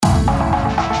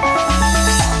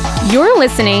You're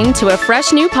listening to a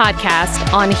fresh new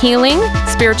podcast on healing,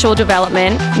 spiritual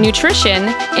development, nutrition,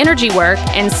 energy work,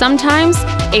 and sometimes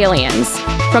aliens.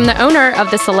 From the owner of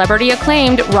the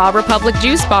celebrity-acclaimed Raw Republic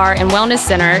Juice Bar and Wellness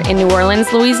Center in New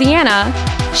Orleans, Louisiana,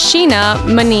 Sheena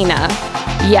Manina.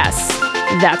 Yes,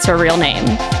 that's her real name.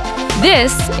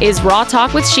 This is Raw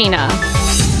Talk with Sheena.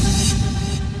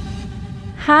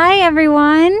 Hi,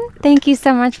 everyone. Thank you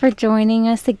so much for joining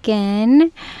us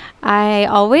again. I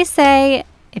always say,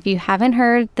 if you haven't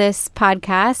heard this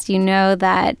podcast, you know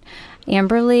that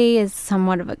Amberly is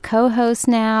somewhat of a co-host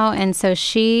now, and so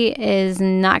she is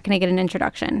not going to get an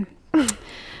introduction.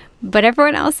 But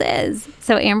everyone else is.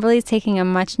 So Amberly's taking a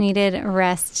much-needed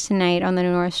rest tonight on the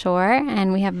North Shore,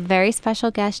 and we have a very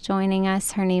special guest joining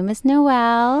us. Her name is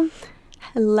Noelle.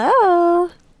 Hello.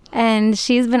 And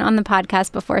she's been on the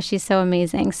podcast before. She's so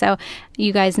amazing. So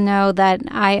you guys know that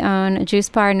I own a juice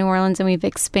bar in New Orleans, and we've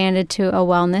expanded to a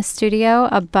wellness studio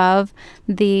above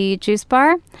the juice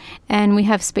bar. And we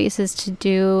have spaces to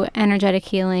do energetic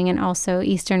healing and also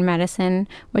Eastern medicine,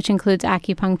 which includes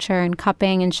acupuncture and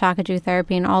cupping and Shakaju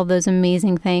therapy and all those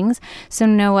amazing things. So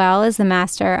Noelle is the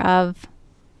master of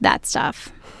that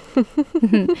stuff.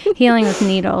 Healing with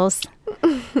needles.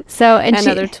 So and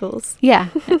other tools. Yeah.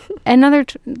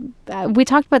 We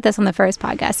talked about this on the first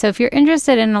podcast. So if you're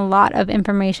interested in a lot of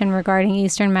information regarding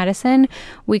Eastern medicine,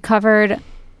 we covered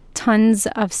tons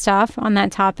of stuff on that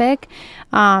topic.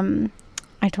 I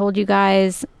told you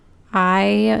guys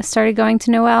I started going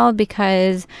to Noelle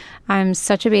because I'm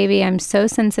such a baby. I'm so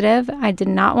sensitive. I did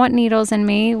not want needles in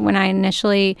me when I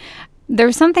initially... There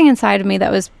was something inside of me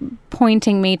that was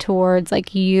pointing me towards,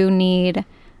 like, you need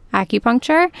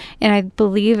acupuncture. And I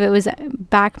believe it was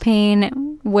back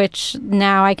pain, which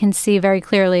now I can see very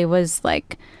clearly was,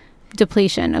 like,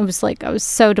 depletion. It was like I was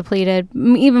so depleted,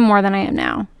 even more than I am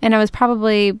now. And I was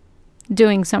probably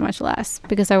doing so much less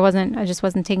because I just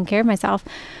wasn't taking care of myself.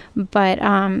 But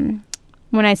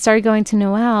when I started going to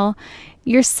Noelle,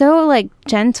 you're so, like,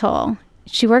 gentle.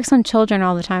 She works on children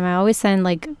all the time. I always send,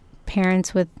 like,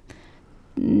 parents with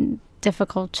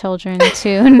difficult children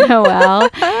to Noelle,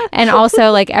 and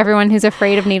also, like, everyone who's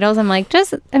afraid of needles. I'm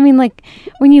like,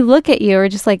 when you look at you or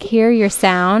just, like, hear your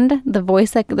sound, the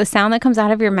voice, like the sound that comes out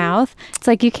of your mouth, it's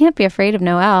like you can't be afraid of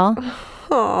Noelle.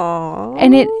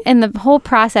 Aww. And the whole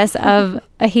process of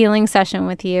a healing session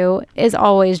with you is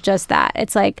always just that.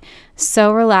 It's like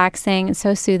so relaxing and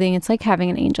so soothing. It's like having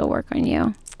an angel work on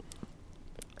you.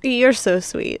 You're so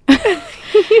sweet.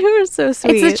 You're so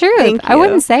sweet. It's the truth. Thank you. I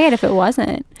wouldn't say it if it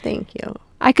wasn't. Thank you.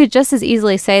 I could just as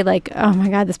easily say, like, oh my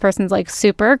God, this person's, like,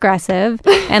 super aggressive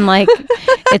and, like,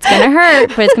 it's going to hurt,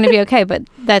 but it's going to be okay. But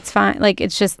that's fine. Like,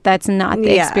 it's just, that's not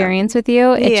the experience with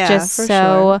you. It's just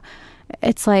so, sure.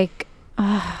 It's like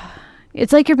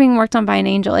you're being worked on by an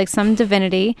angel. Like, some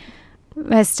divinity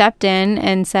has stepped in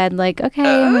and said, like,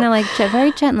 okay, I'm gonna, like,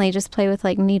 very gently just play with,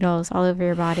 like, needles all over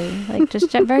your body, like, just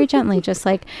very gently, just,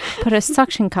 like, put a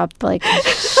suction cup, like,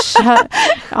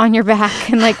 on your back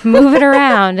and, like, move it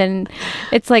around, and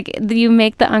it's like you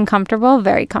make the uncomfortable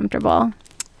very comfortable.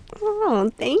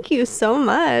 Oh, thank you so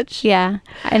much. Yeah.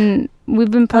 And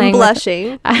we've been playing. I'm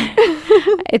blushing.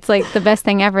 It's like the best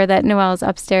thing ever that Noelle's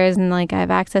upstairs, and, like, I have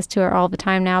access to her all the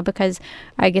time now because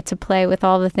I get to play with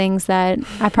all the things that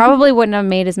I probably wouldn't have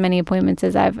made as many appointments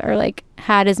as or, like,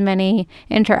 had as many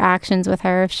interactions with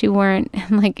her if she weren't,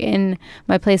 like, in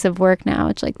my place of work now,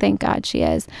 which, like, thank God she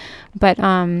is. But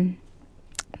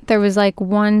there was, like,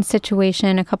 one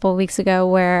situation a couple of weeks ago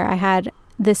where I had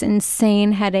this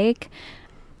insane headache.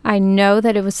 I know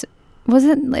that it was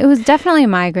definitely a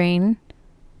migraine.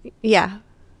 Yeah.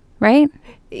 Right?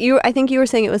 I think you were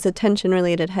saying it was a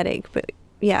tension-related headache, but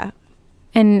yeah.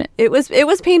 And it was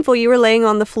painful. You were laying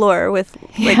on the floor with,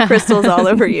 like, crystals all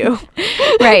over you.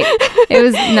 Right. It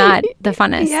was not the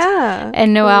funnest. Yeah.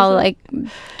 And Noelle, like,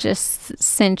 just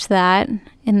cinched that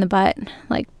in the butt,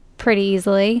 like, pretty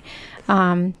easily.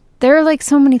 There are, like,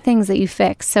 so many things that you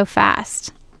fix so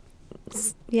fast.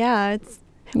 Yeah, it's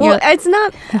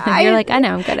not. You're like, I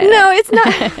know, I'm good at it. No, it's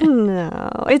not.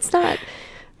 No, it's not.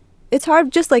 It's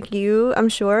hard, just like you, I'm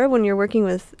sure, when you're working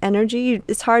with energy,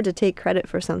 it's hard to take credit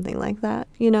for something like that,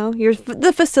 you know? You're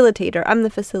the facilitator. I'm the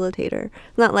facilitator.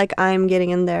 It's not like I'm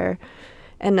getting in there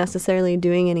and necessarily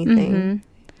doing anything,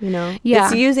 you know?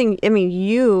 Yeah. It's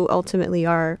you ultimately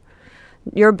are,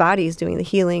 your body's doing the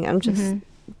healing. I'm just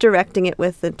directing it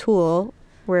with the tool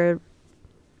where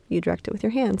you direct it with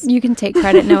your hands. You can take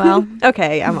credit, Noelle.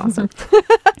 Okay, I'm awesome.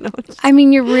 I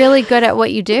mean, you're really good at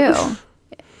what you do.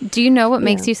 Do you know what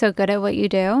makes you so good at what you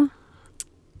do?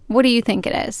 What do you think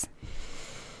it is?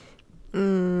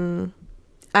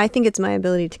 I think it's my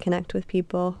ability to connect with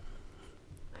people.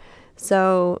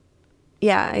 So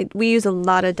we use a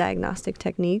lot of diagnostic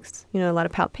techniques, a lot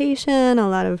of palpation, a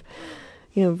lot of,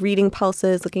 reading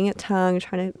pulses, looking at tongue,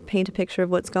 trying to paint a picture of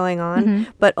what's going on.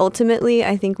 But ultimately,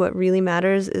 I think what really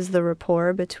matters is the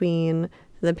rapport between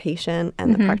the patient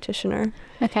and the practitioner.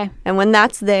 Okay. And when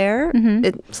that's there,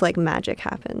 it's like magic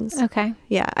happens. Okay.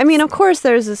 Yeah. I mean, of course,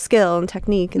 there's a skill and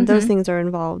technique, and those things are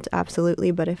involved,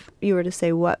 absolutely. But if you were to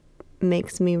say what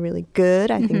makes me really good,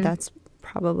 I think that's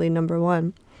probably number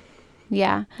one.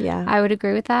 Yeah. Yeah. I would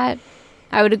agree with that.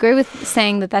 I would agree with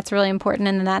saying that that's really important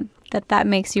and that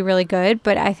makes you really good.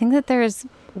 But I think that there's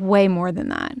way more than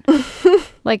that.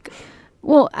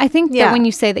 I think that when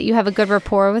you say that you have a good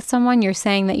rapport with someone, you're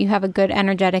saying that you have a good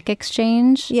energetic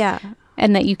exchange. Yeah.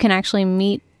 And that you can actually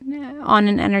meet on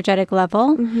an energetic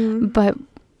level. But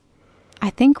I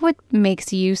think what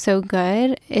makes you so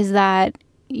good is that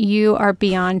you are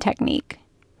beyond technique,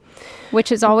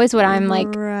 which is always what I'm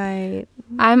like. Right.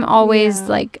 I'm always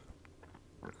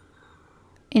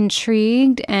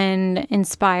intrigued and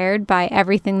inspired by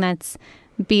everything that's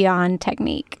beyond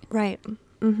technique. Right.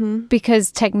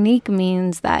 Because technique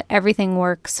means that everything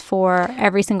works for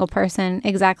every single person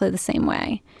exactly the same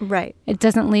way. Right. It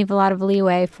doesn't leave a lot of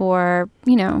leeway for,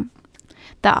 the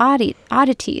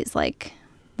oddities, like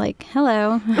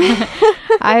hello.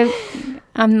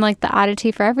 I'm like the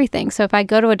oddity for everything. So if I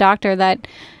go to a doctor that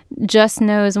just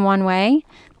knows one way,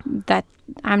 that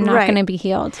I'm not going to be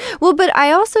healed. Well, but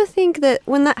I also think that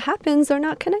when that happens, they're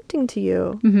not connecting to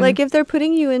you. Like if they're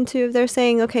putting you into, if they're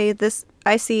saying, okay,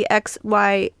 I see X,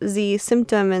 Y, Z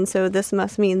symptom, and so this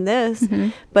must mean this,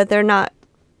 but they're not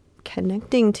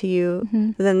connecting to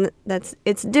you, then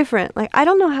it's different. Like, I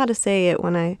don't know how to say it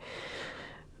when I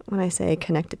say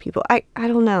connect to people. I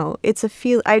don't know. It's a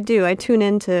feel. I do. I tune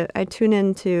into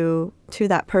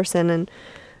that person,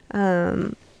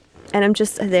 and I'm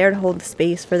just there to hold the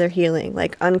space for their healing,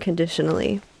 like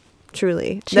unconditionally,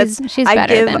 truly. She's I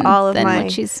better give than, all of than my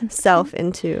what she's self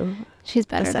into. She's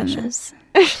better a than session. this.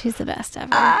 She's the best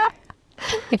ever.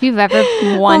 If you've ever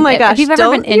Oh my gosh! if you've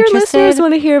ever been your listeners interested,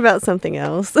 want to hear about something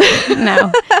else.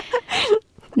 no,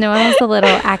 Noelle's the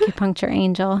little acupuncture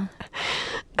angel.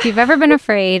 If you've ever been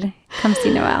afraid, come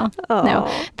see Noelle. Oh.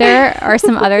 No, there are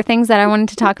some other things that I wanted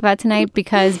to talk about tonight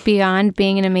because beyond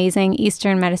being an amazing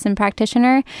Eastern medicine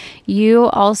practitioner, you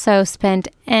also spent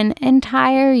an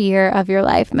entire year of your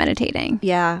life meditating.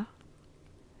 Yeah.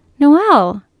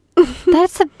 Noelle,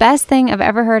 that's the best thing I've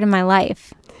ever heard in my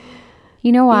life.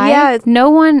 You know why? Yeah.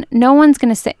 No one's going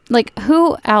to say, like,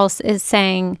 who else is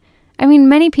saying, I mean,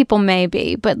 many people may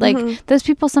be, but like those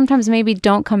people sometimes maybe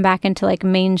don't come back into like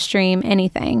mainstream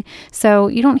anything. So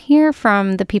you don't hear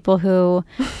from the people who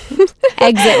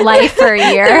exit life for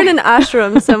a year. They're in an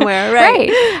ashram somewhere,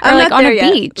 right? Or like on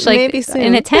a beach, like maybe soon.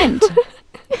 in a tent.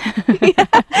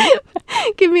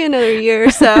 Give me another year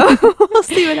or so. We'll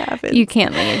see what happens. You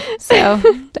can't leave. So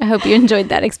I hope you enjoyed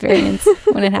that experience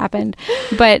when it happened.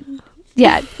 But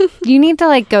yeah, you need to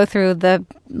like go through the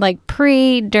like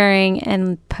pre, during,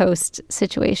 and post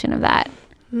situation of that.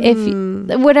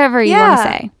 If whatever you want to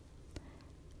say.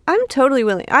 I'm totally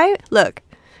willing. I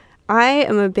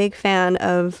am a big fan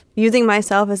of using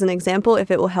myself as an example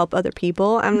if it will help other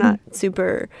people. I'm not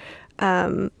super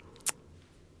I'm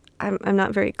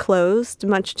not very closed,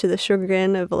 much to the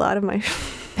chagrin of a lot of my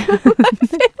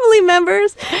family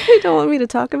members who don't want me to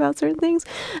talk about certain things.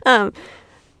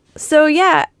 So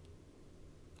yeah,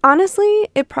 honestly,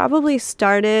 it probably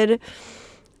started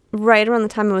right around the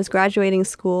time I was graduating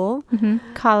school.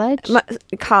 College?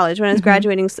 College, when I was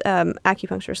graduating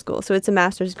acupuncture school. So it's a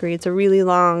master's degree. It's a really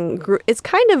long, it's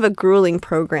kind of a grueling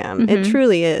program. It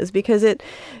truly is, because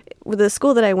the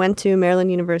school that I went to,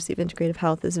 Maryland University of Integrative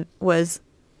Health,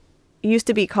 used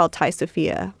to be called Thai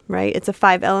Sophia, right? It's a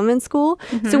 5-element school.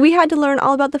 So we had to learn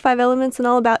all about the 5 elements and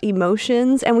all about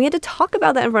emotions. And we had to talk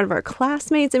about that in front of our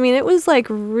classmates. I mean, it was like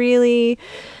really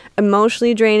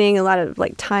emotionally draining, a lot of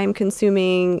like time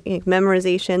consuming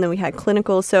memorization. Then we had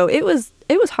clinicals. So it was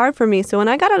hard for me. So when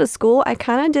I got out of school, I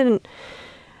kind of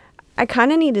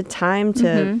needed time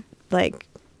to like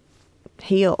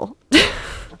heal.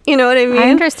 You know what I mean?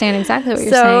 I understand exactly what you're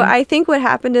saying. So I think what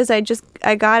happened is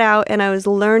I got out and I was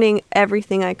learning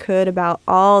everything I could about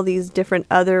all these different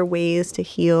other ways to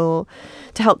heal,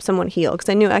 to help someone heal, because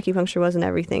I knew acupuncture wasn't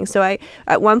everything. So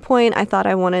at one point I thought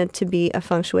I wanted to be a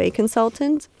feng shui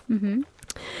consultant. And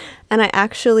I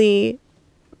actually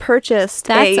purchased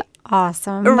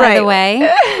awesome, by the way.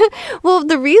 Well,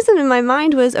 the reason in my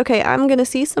mind was, okay, I'm going to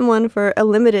see someone for a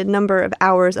limited number of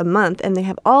hours a month, and they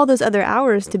have all those other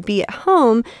hours to be at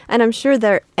home, and I'm sure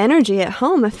their energy at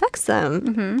home affects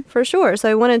them, for sure. So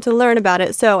I wanted to learn about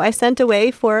it. So I sent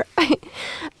away for a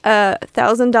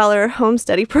 $1,000 home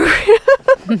study program.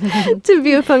 to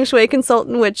be a feng shui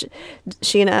consultant, which,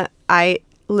 Sheena, I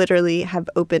literally have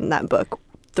opened that book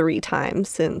 3 times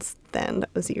since then. That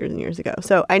was years and years ago.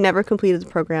 So I never completed the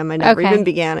program. I never even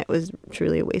began. It was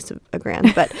truly a waste of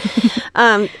 $1,000. But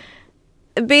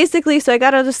basically, so I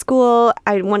got out of school.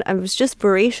 I was just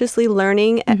voraciously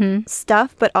learning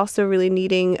stuff, but also really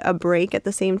needing a break at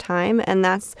the same time. And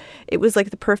it was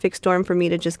like the perfect storm for me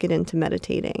to just get into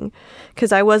meditating,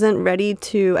 because I wasn't ready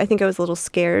to, I think I was a little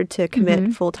scared to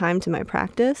commit full time to my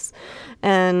practice.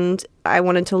 And I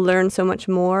wanted to learn so much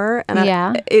more.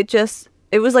 And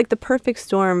it was like the perfect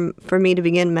storm for me to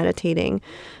begin meditating.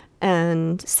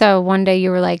 And so one day you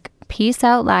were like, peace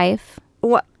out, life.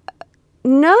 What?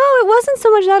 No, it wasn't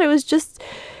so much that.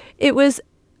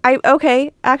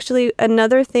 Actually,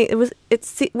 another thing,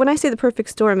 when I say the perfect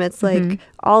storm, it's like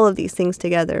all of these things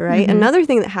together, right? Another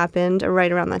thing that happened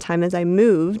right around that time is I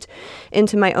moved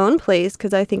into my own place,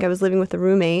 because I think I was living with a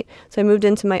roommate. So I moved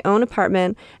into my own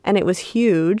apartment, and it was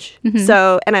huge.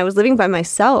 So, and I was living by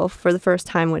myself for the first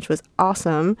time, which was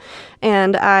awesome.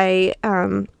 And I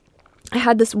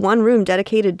had this one room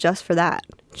dedicated just for that,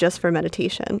 just for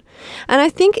meditation. And I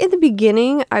think in the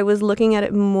beginning, I was looking at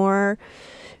it more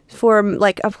for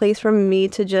like a place for me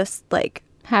to just like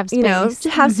have space. To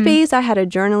have space. I had a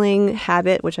journaling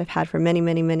habit, which I've had for many,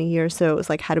 many, many years. So it was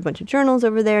like, had a bunch of journals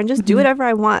over there and just do whatever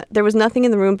I want. There was nothing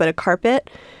in the room but a carpet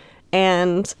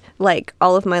and like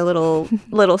all of my little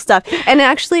stuff. And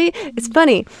actually, it's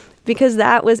funny, because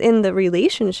that was in the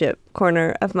relationship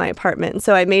corner of my apartment.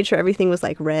 So I made sure everything was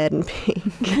like red and pink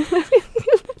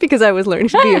because I was learning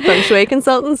to be a feng shui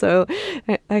consultant. So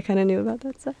I kind of knew about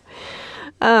that stuff.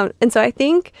 And so I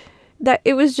think that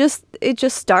it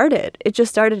just started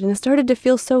and it started to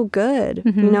feel so good.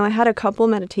 I had a couple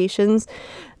meditations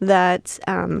that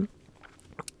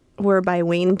were by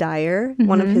Wayne Dyer,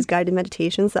 one of his guided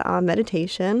meditations, the Ah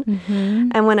meditation.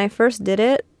 And when I first did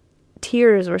it,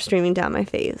 tears were streaming down my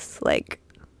face. Like,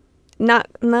 not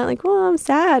like, well, I'm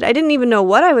sad. I didn't even know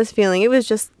what I was feeling. It was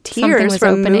just tears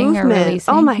from movement.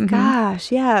 Oh my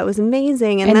gosh. Yeah, it was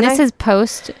amazing. And then this is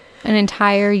post an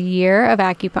entire year of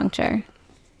acupuncture.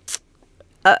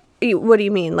 What do you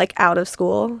mean? Like out of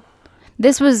school?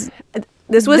 This was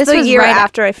the year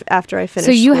after I finished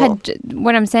So you school.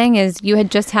 what I'm saying is you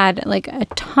had just had like a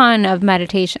ton of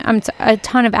meditation, a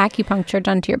ton of acupuncture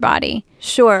done to your body.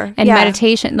 Sure. And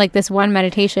meditation, like this one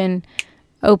meditation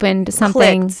opened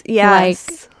something like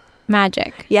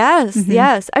magic. Yes,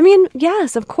 yes. I mean,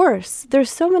 yes, of course.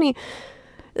 There's so many.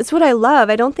 It's what I love.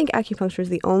 I don't think acupuncture is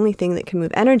the only thing that can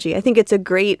move energy. I think it's a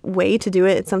great way to do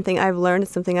it. It's something I've learned.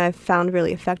 It's something I've found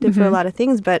really effective for a lot of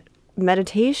things. But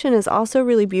meditation is also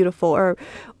really beautiful,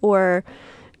 or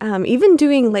even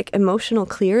doing like emotional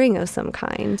clearing of some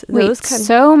kind.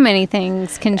 So many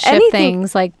things can shift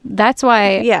things. Like that's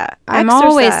why I'm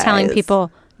always telling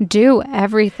people, do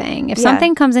everything. If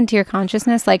something comes into your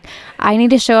consciousness, like I need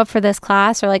to show up for this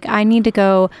class, or like I need to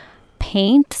go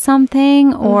paint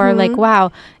something, or like,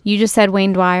 wow, you just said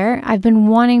Wayne Dyer. I've been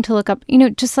wanting to look up,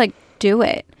 just like do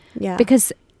it. Yeah.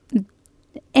 Because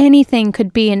anything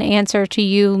could be an answer to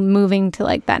you moving to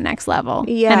like that next level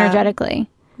energetically.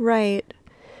 Right.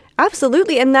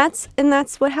 Absolutely. And that's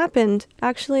what happened.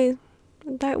 Actually,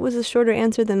 that was a shorter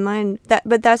answer than mine.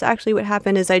 But that's actually what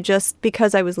happened is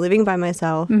because I was living by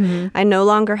myself, I no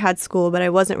longer had school, but I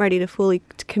wasn't ready to fully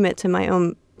commit to my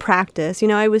own practice.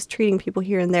 I was treating people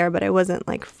here and there, but I wasn't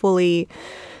like fully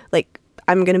like,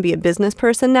 I'm going to be a business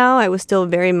person now. I was still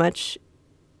very much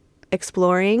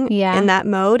exploring in that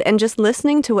mode and just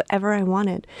listening to whatever I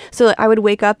wanted. So I would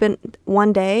wake up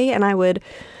one day and I would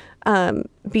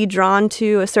be drawn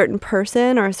to a certain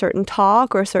person or a certain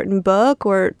talk or a certain book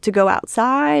or to go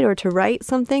outside or to write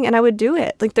something, and I would do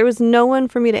it. Like there was no one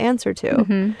for me to answer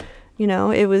to.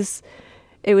 It was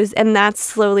and that's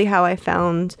slowly how I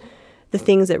found the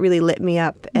things that really lit me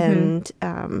up, and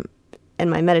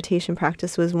my meditation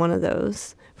practice was one of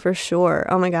those for sure.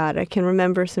 Oh my God, I can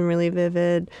remember some really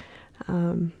vivid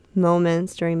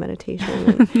moments during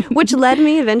meditation, which led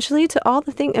me eventually to all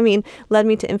the things. I mean, led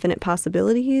me to infinite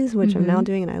possibilities, which I'm now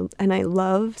doing, and I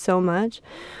love so much.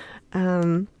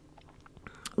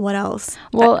 What else?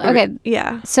 Well, okay,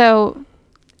 yeah. So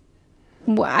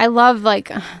I love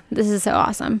this is so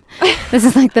awesome. This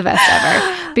is like the best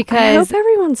ever because I hope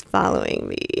everyone's following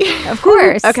me. Of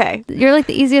course. Okay. You're like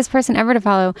the easiest person ever to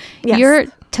follow. Yes. You're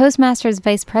Toastmasters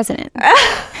vice president.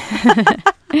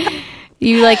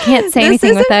 You can't say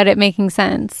anything without it making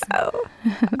sense. Oh,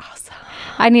 awesome.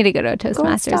 I need to go to a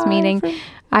Toastmasters meeting.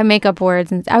 I make up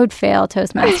words and I would fail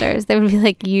Toastmasters. They would be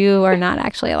like, you are not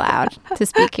actually allowed to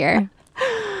speak here.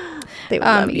 They would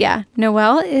love you. Yeah.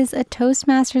 Noelle is a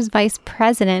Toastmasters vice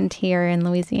president here in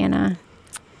Louisiana.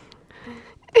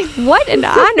 What an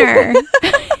honor.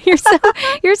 You're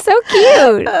so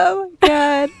cute. Oh my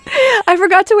God. I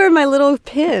forgot to wear my little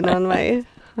pin on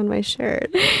my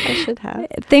shirt. I should have.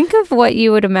 Think of what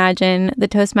you would imagine the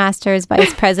Toastmasters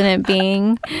vice president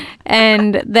being,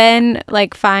 and then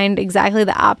like find exactly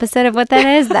the opposite of what that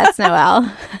is. That's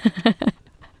Noelle.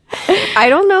 I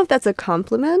don't know if that's a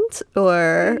compliment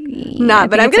or not,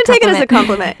 but I'm going to take it as a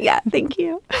compliment. Yeah, thank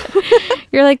you.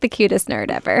 You're like the cutest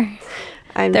nerd ever.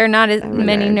 There are not as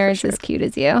many nerds sure. as cute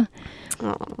as you.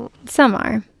 Aww. Some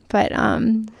are, but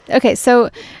okay. So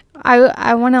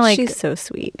I want to like. She's so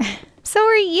sweet. So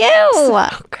are you.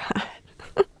 Oh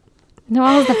God.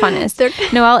 Noelle's the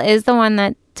funnest. Noelle is the one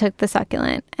that took the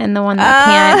succulent and the one that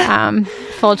can't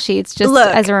fold sheets. Just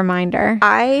as a reminder,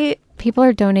 people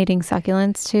are donating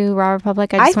succulents to Raw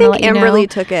Republic. I think Amberly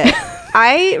took it.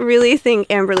 I really think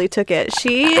Amberly took it.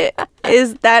 She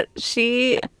is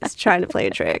trying to play a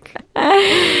trick.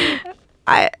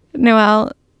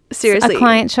 Noelle, seriously, a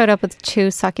client showed up with 2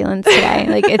 succulents today.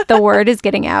 Like the word is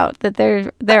getting out that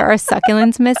there are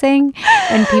succulents missing,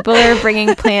 and people are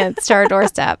bringing plants to our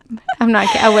doorstep.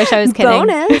 I wish I was kidding.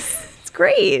 Bonus. It's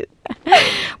great.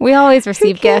 We always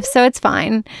receive gifts, so it's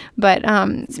fine. But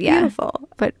it's beautiful.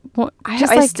 But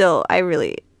I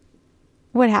really.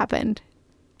 What happened?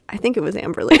 I think it was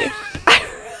Amberly.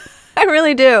 I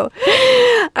really do.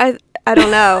 I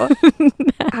don't know.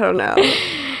 I don't know.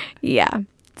 Yeah.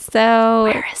 So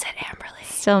where is it, Amberly?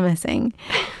 Still missing.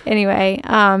 Anyway,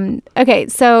 okay.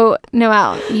 So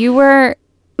Noelle, you were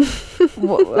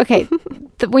okay.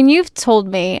 When you've told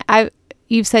me,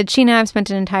 you've said, Sheena, I've spent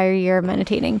an entire year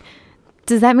meditating.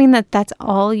 Does that mean that that's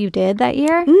all you did that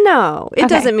year? No, it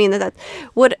doesn't mean that.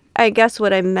 What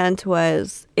I meant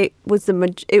was it was the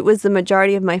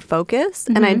majority of my focus,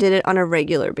 and I did it on a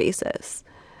regular basis.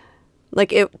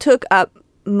 Like it took up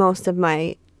most of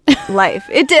my life.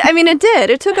 It did. I mean, it did.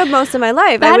 It took up most of my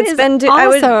life. That is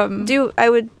awesome. I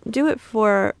would do it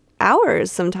for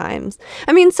hours sometimes.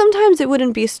 I mean, sometimes it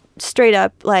wouldn't be straight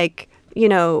up like,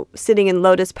 sitting in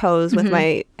lotus pose with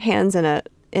my hands in a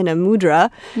mudra.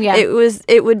 Yeah.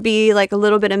 It would be like a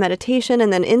little bit of meditation,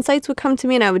 and then insights would come to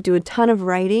me, and I would do a ton of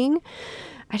writing.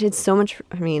 I did so much.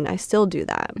 I mean, I still do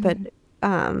that, but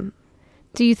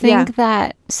do you think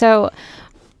that, so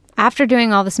after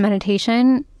doing all this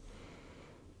meditation,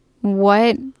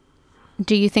 what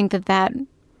do you think that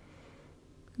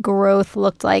growth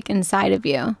looked like inside of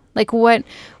you? Like what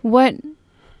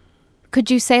could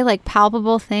you say, like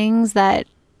palpable things that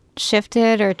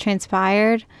shifted or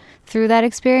transpired through that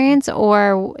experience?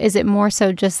 Or is it more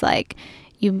so just like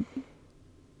you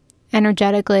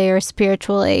energetically or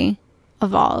spiritually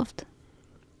evolved?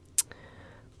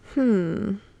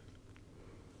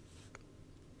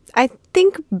 I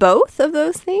think both of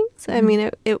those things. I mean,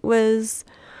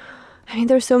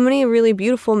 there's so many really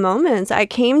beautiful moments. I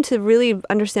came to really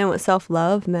understand what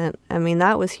self-love meant. I mean,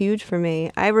 that was huge for me.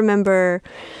 I remember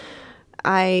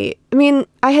I'd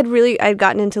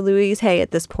gotten into Louise Hay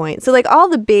at this point. So like all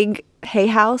the big Hay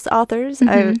House authors,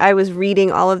 I was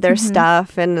reading all of their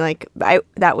stuff, and like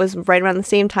that was right around the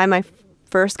same time I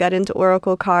first got into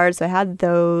oracle cards. So I had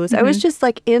those. I was just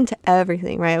like into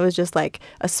everything, right? I was just like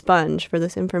a sponge for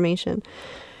this information.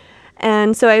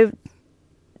 And so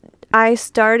I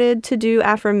started to do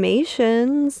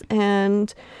affirmations,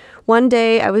 and one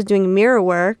day I was doing mirror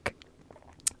work,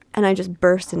 and I just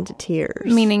burst into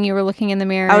tears. Meaning you were looking in the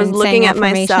mirror. I was looking at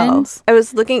myself. I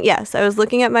was looking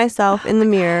at myself in the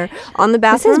mirrar on the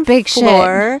bathroom floor. This is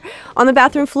big shit. On the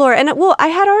bathroom floor, and I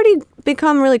had already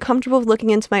become really comfortable with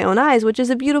looking into my own eyes, which is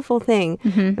a beautiful thing.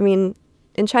 I mean,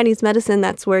 in Chinese medicine,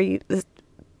 that's where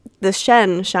the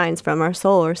Shen shines from, our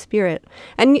soul or spirit,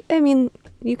 and I mean,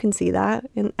 you can see that,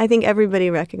 and I think everybody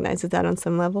recognizes that on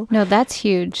some level. No, that's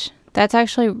huge. That's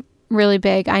actually really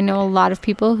big. I know a lot of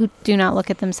people who do not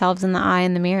look at themselves in the eye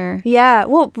in the mirror. Yeah,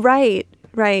 well, right.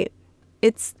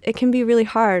 It can be really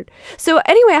hard. So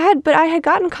anyway, I had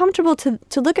gotten comfortable to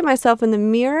look at myself in the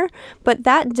mirror, but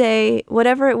that day,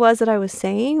 whatever it was that I was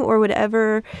saying, or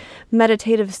whatever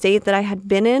meditative state that I had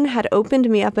been in, had opened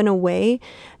me up in a way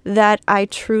that I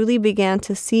truly began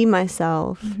to see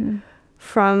myself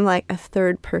from like a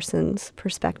third person's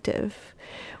perspective,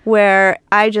 where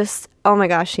I just, oh my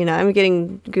gosh, Sheena, I'm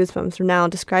getting goosebumps from now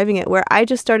describing it, where I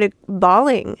just started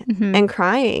bawling and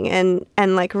crying and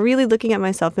like really looking at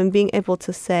myself and being able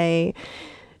to say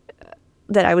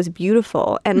that I was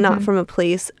beautiful, and not from a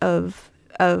place of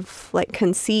like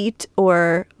conceit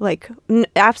or like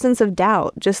absence of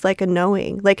doubt, just like a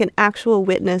knowing, like an actual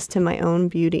witness to my own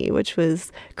beauty, which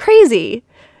was crazy.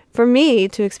 for me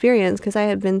to experience, because I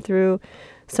had been through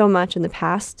so much in the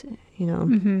past, you know.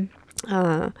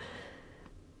 Mm-hmm.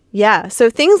 Yeah, so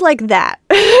things like that.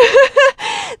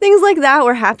 Things like that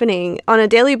were happening on a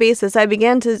daily basis. I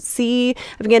began to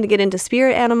get into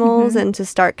spirit animals and to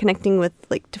start connecting with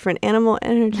like different animal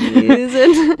energies.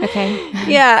 And Okay.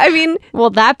 yeah, I mean, Well,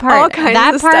 that part, all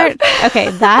kinds of part, stuff. okay,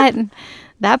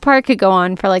 that part could go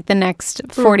on for like the next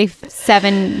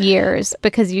 47 years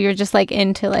because you're just like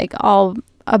into like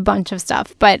a bunch of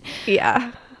stuff. But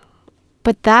yeah.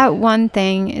 that one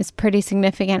thing is pretty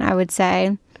significant, I would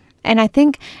say. And I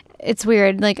think it's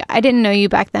weird. Like, I didn't know you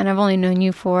back then. I've only known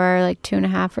you for like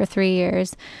 2.5 or 3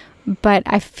 years. But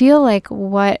I feel like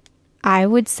what I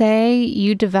would say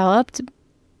you developed,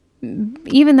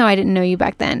 even though I didn't know you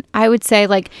back then, I would say,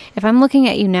 like, if I'm looking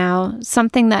at you now,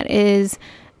 something that is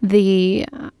the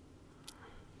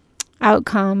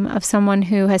outcome of someone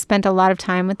who has spent a lot of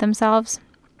time with themselves,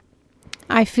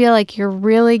 I feel like you're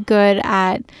really good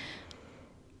at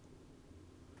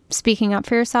speaking up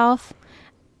for yourself,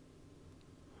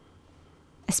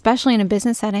 especially in a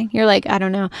business setting. You're like, I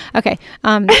don't know. Okay.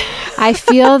 I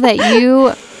feel that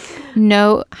you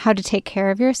know how to take care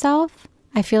of yourself.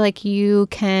 I feel like you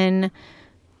can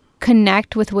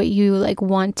connect with what you like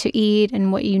want to eat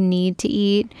and what you need to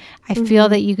eat. I feel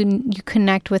that you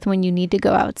connect with when you need to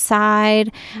go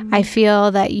outside. I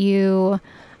feel that you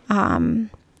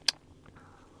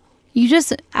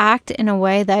just act in a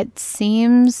way that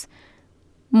seems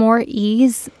more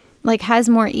ease, like has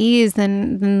more ease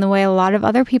than the way a lot of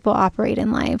other people operate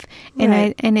in life. And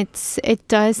Right. it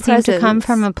does seem to come Presence.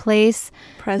 from a place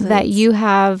Presence. that you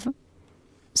have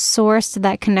sourced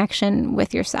that connection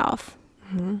with yourself.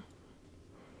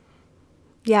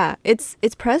 Yeah, it's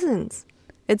presence.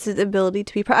 It's the ability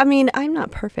to be I mean, I'm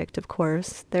not perfect, of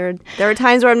course. There are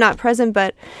times where I'm not present,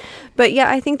 but yeah,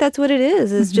 I think that's what it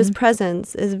is just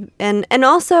presence and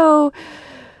also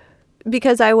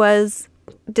because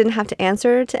didn't have to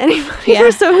answer to anybody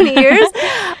for so many years.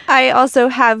 I also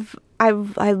I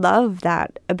love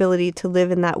that ability to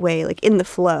live in that way, like in the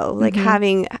flow, like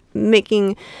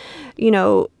making, you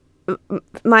know,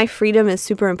 my freedom is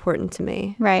super important to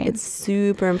me. Right. It's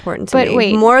super important to But me.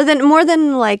 wait. More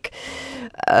than like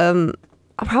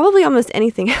probably almost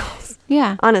anything else.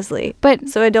 Yeah. Honestly. But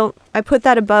So I put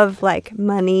that above like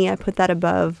money. I put that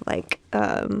above like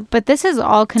but this is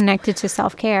all connected to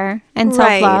self-care and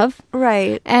self-love.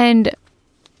 Right. And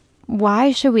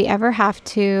why should we ever have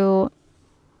to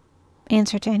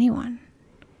answer to anyone?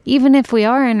 Even if we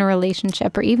are in a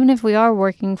relationship or even if we are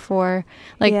working for,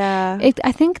 like, Yeah.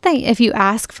 I think that if you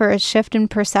ask for a shift in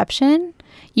perception,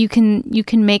 you can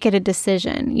make it a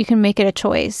decision. You can make it a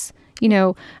choice. You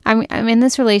know, I'm in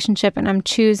this relationship and I'm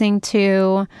choosing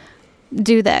to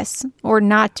do this or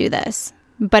not do this,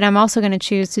 but I'm also going to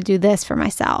choose to do this for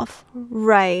myself.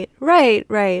 Right.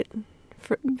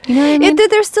 You know what I mean?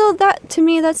 There's still that, to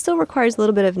me, that still requires a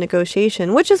little bit of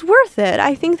negotiation, which is worth it.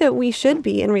 I think that we should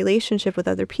be in relationship with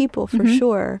other people for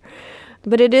sure.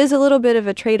 But it is a little bit of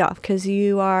a trade-off because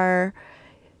you are,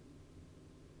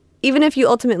 even if you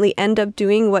ultimately end up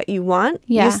doing what you want,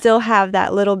 you still have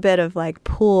that little bit of like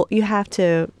pull. You have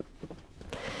a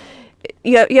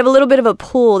little bit of a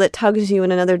pull that tugs you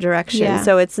in another direction. Yeah.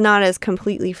 So it's not as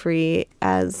completely free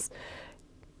as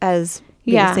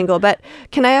being single. But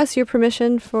can I ask your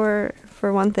permission for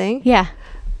one thing? Yeah.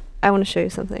 I want to show you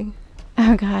something.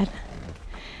 Oh, God.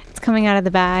 It's coming out of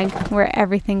the bag where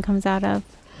everything comes out of.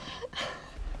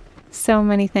 So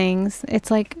many things. It's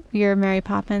like you're Mary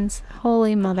Poppins.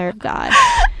 Holy Mother of God.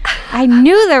 I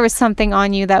knew there was something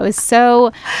on you that was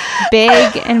so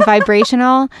big and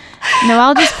vibrational.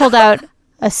 Noelle just pulled out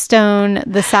a stone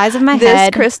the size of my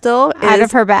head This crystal out is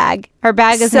of her bag. Her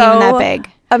bag isn't so even that big.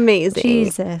 amazing.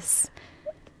 Jesus.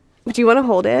 Do you want to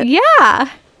hold it? Yeah.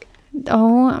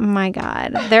 Oh my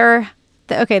God.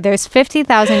 There's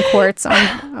 50,000 quartz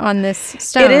on this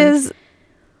stone. It is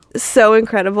so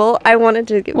incredible. I wanted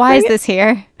to Why is this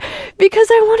here? Because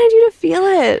I wanted you to feel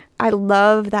it. I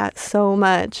love that so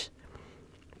much.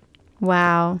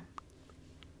 Wow.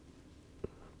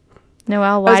 Noelle,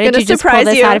 I was why did gonna you just pull surprise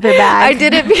this you. out of your bag? I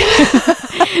did it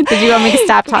because Did you want me to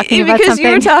stop talking about because something?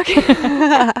 you were talking.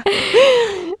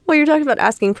 Well, you're talking about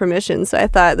asking permission, so I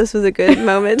thought this was a good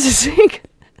moment to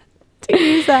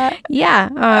use that. Yeah.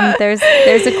 There's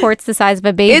a quartz the size of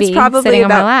a baby It's probably sitting on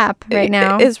my about- lap right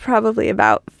now. It's probably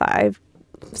about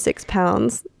 5-6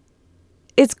 pounds.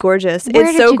 It's gorgeous. Where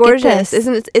It's did so you get gorgeous, this?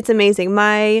 isn't it? It's amazing.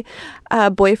 My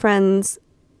boyfriend's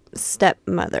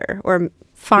stepmother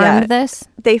Farmed this?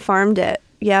 they farmed it.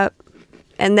 Yep.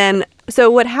 And then, so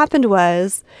what happened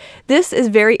was, this is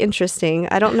very interesting.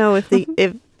 I don't know if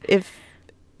if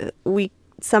we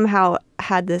somehow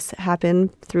had this happen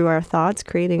through our thoughts,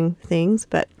 creating things.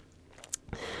 But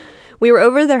we were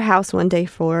over their house one day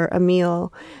for a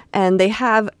meal, and they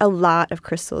have a lot of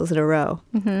crystals in a row.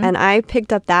 And I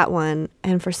picked up that one,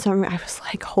 and for some reason, I was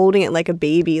like holding it like a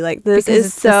baby. Like, this Because is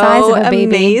it's the size so of a baby.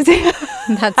 amazing.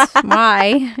 That's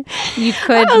why you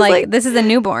could like this is a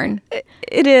newborn.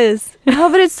 It is. Oh,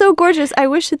 but it's so gorgeous. I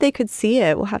wish that they could see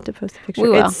it. We'll have to post a picture. We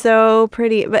will. It's so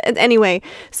pretty. But anyway,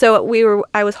 so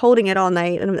I was holding it all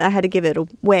night, and I had to give it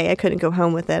away. I couldn't go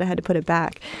home with it. I had to put it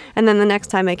back. And then the next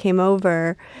time I came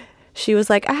over, she was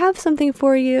like, I have something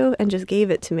for you, and just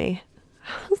gave it to me.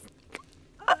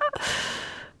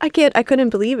 I couldn't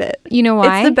believe it. You know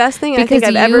why? It's the best thing I Because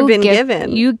think I've ever been give,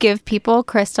 given. You give people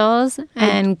crystals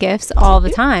and gifts all the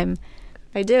time.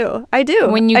 I do.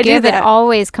 When you I give, do it that.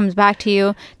 always comes back to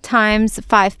you times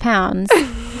 5 pounds,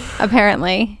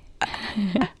 apparently.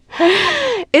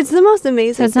 It's the most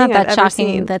amazing So it's not thing that I've ever shocking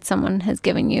seen. that someone has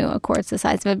given you a quartz the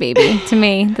size of a baby. To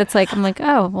me, that's like, I'm like,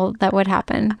 oh, well, that would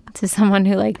happen to someone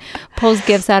who like pulls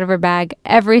gifts out of her bag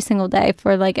every single day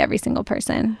for like every single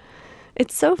person.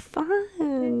 It's so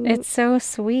fun. It's so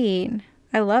sweet.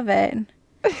 I love it.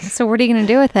 So what are you going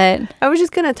to do with it? I was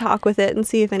just going to talk with it and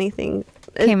see if anything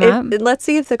Came up? Let's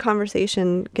see if the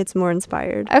conversation gets more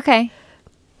inspired. Okay.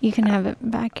 You can have it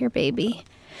back, your baby.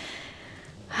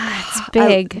 It's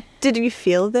big. Did you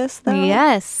feel this, though?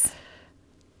 Yes.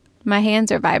 My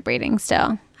hands are vibrating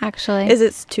still, actually. Is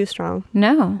it too strong?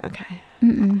 No. Okay.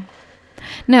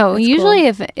 No, That's usually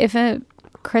if a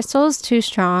crystal is too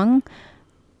strong,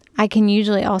 I can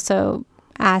usually also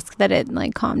ask that it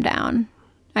like calm down.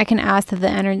 I can ask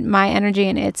that my energy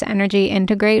and its energy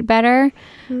integrate better.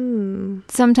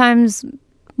 Sometimes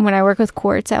when I work with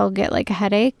quartz, I'll get like a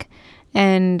headache,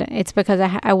 and it's because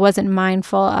I wasn't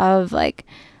mindful of like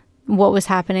what was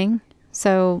happening.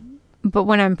 So, but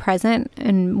when I'm present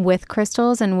and with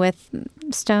crystals and with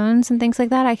stones and things like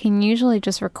that, I can usually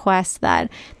just request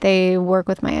that they work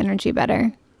with my energy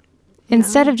better.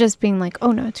 Instead of just being like,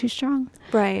 oh no, too strong.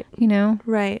 Right. You know?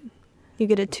 Right. You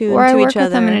get attuned Or I to work each other.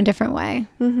 with them in a different way.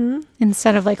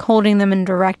 Instead of like holding them and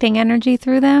directing energy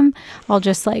through them, I'll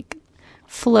just like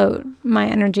float my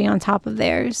energy on top of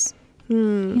theirs. You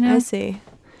know? I see.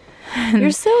 You're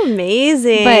so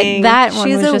amazing. But that one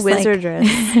She's was a just like-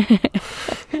 wizardress.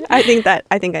 I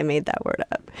think I made that word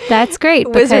up. That's great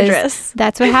because Wizardress.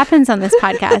 that's what happens on this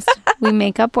podcast. We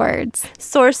make up words.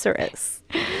 Sorceress.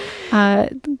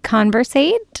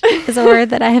 Conversate is a word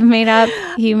that I have made up.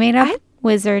 You made up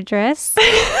wizardress.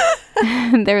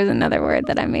 There was another word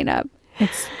that I made up.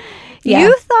 It's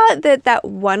You thought that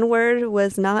one word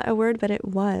was not a word, but it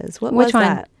was. What Which was one?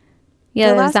 that? Yeah,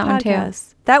 The there was last that one too.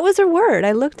 podcast. That was a word.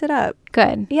 I looked it up.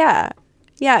 Good. Yeah.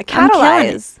 Yeah, I'm killing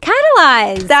it. catalyze.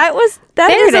 Catalyze. That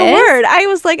There is it a is. word. I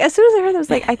was like, as soon as I heard that, I was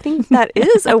like, I think that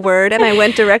is a word. And I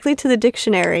went directly to the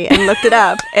dictionary and looked it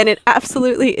up. And it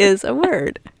absolutely is a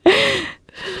word.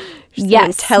 She's Yes. an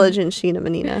intelligent Sheena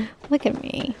Menina. Look at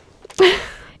me.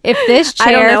 If this chair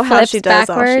I don't know how flips she does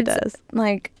all she backwards, does.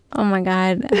 like, oh my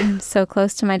God, I'm so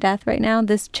close to my death right now.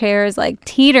 This chair is like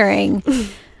teetering.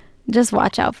 Just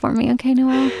watch out for me, okay,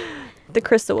 Noelle? The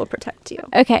crystal will protect you.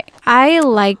 Okay, I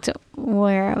liked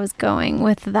where I was going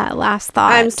with that last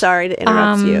thought. I'm sorry to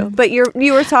interrupt you, but you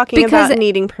were talking because- about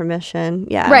needing permission.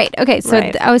 Yeah. Right. Okay. So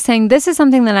Right. I was saying this is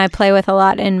something that I play with a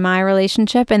lot in my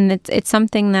relationship, and it's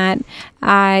something that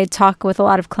I talk with a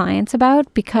lot of clients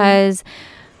about because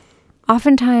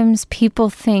oftentimes people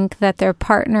think that their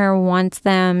partner wants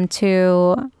them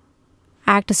to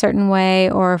act a certain way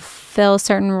or fill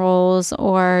certain roles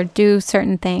or do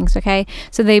certain things. Okay.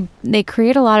 So they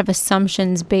create a lot of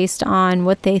assumptions based on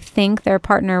what they think their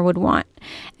partner would want.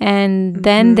 And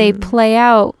then they play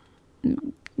out,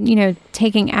 you know,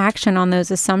 taking action on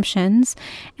those assumptions.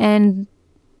 And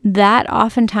that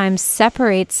oftentimes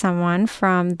separates someone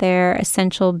from their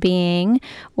essential being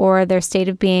or their state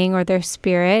of being or their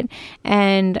spirit.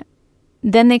 And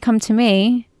then they come to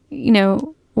me, you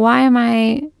know, why am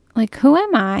I like, who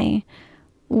am I?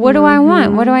 What do I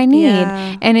want? What do I need?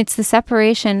 Yeah. And it's the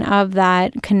separation of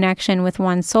that connection with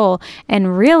one's soul.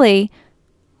 And really,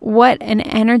 what an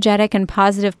energetic and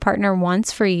positive partner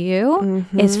wants for you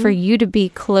is for you to be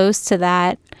close to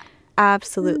that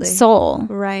Absolutely. soul.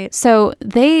 Right. So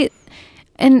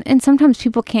and sometimes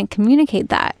people can't communicate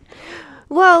that.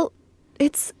 Well,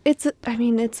 it's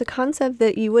a concept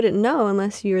that you wouldn't know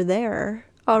unless you're there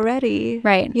already.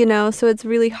 Right. You know, so it's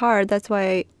really hard. That's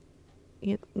why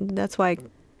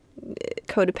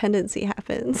codependency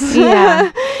happens.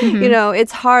 Yeah. You know,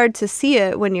 it's hard to see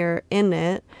it when you're in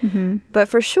it. But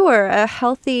for sure, a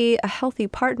healthy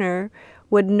partner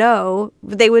would know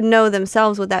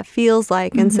themselves what that feels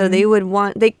like, and so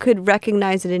they could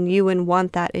recognize it in you and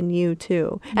want that in you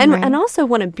too, and also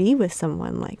want to be with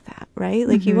someone like that, right?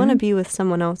 Like you want to be with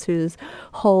someone else who's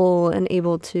whole and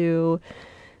able to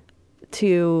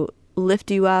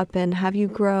lift you up and have you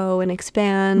grow and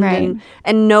expand,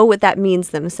 and know what that means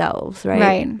themselves,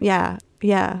 right?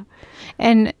 Yeah.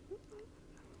 And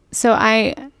so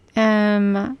I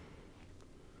am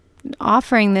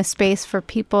offering this space for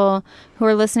people who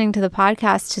are listening to the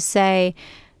podcast to say,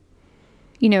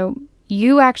 you know,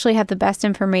 you actually have the best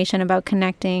information about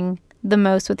connecting the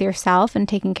most with yourself and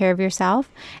taking care of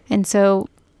yourself. And so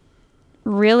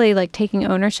really like taking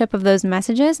ownership of those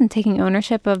messages and taking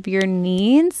ownership of your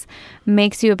needs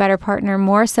makes you a better partner,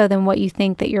 more so than what you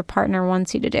think that your partner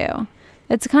wants you to do.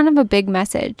 It's kind of a big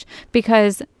message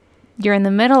because you're in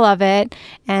the middle of it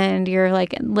and you're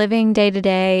like living day to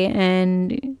day,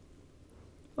 and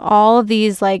all of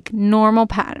these like normal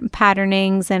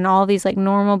patternings and all these like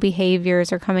normal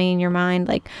behaviors are coming in your mind.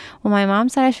 Like, well, my mom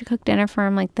said I should cook dinner for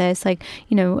him like this. Like,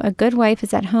 you know, a good wife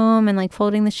is at home and like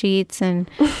folding the sheets, and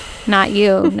not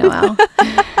you, Noelle.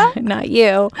 Not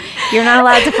you. You're not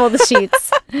allowed to fold the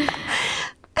sheets.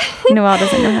 Noelle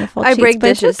doesn't know how to fold sheets. I break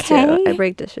dishes too. I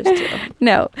break dishes too.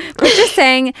 No, but just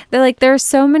saying that like there are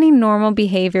so many normal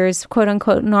behaviors, quote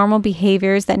unquote, normal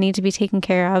behaviors that need to be taken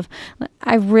care of.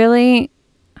 I really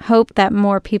hope that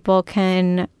more people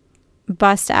can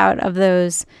bust out of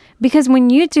those, because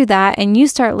when you do that and you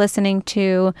start listening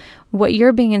to what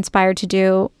you're being inspired to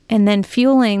do, and then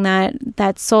fueling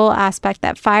that soul aspect,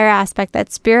 that fire aspect,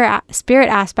 that spirit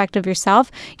aspect of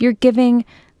yourself, you're giving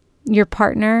your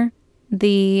partner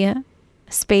the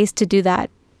space to do that,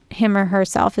 him or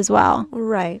herself as well.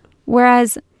 Right.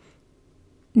 Whereas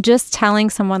just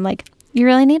telling someone like, you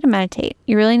really need to meditate,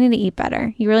 you really need to eat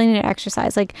better, you really need to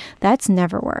exercise, like that's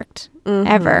never worked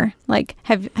ever. Like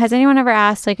has anyone ever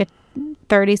asked like a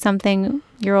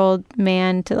 30-something-year-old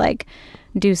man to like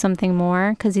do something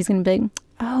more? Because he's gonna be like,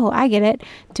 oh, I get it,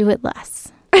 do it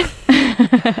less.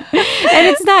 And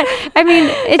it's not, I mean,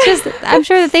 it's just, I'm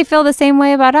sure that they feel the same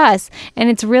way about us, and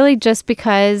it's really just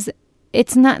because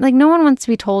it's not like no one wants to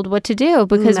be told what to do,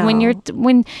 because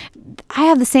when I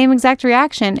have the same exact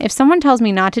reaction. If someone tells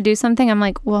me not to do something, I'm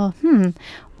like, well,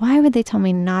 why would they tell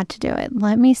me not to do it?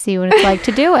 Let me see what it's like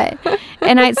to do it.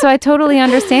 And so I totally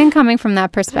understand coming from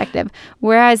that perspective.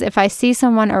 Whereas if I see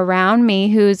someone around me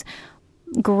who's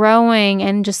growing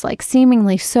and just like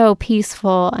seemingly so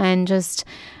peaceful and just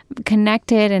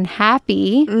connected and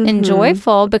happy and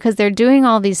joyful because they're doing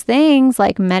all these things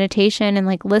like meditation and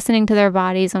like listening to their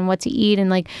bodies on what to eat and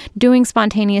like doing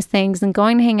spontaneous things and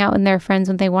going to hang out with their friends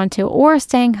when they want to, or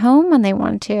staying home when they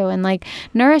want to, and like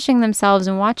nourishing themselves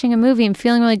and watching a movie and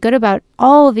feeling really good about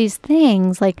all of these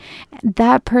things, like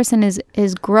that person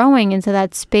is growing into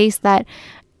that space that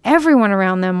everyone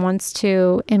around them wants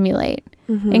to emulate.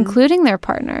 Including their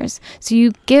partners. So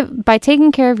you give, by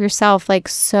taking care of yourself like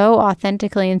so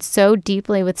authentically and so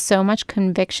deeply with so much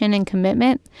conviction and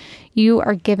commitment, you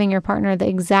are giving your partner the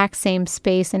exact same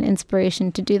space and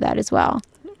inspiration to do that as well.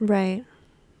 Right.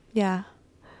 Yeah.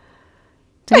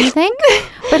 Don't you think?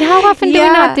 But how often do we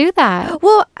not do that?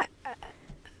 Well,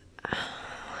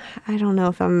 I don't know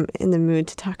if I'm in the mood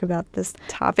to talk about this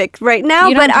topic right now,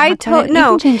 but you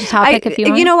can change the topic if you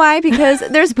want. You know why? Because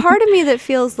there's part of me that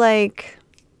feels like,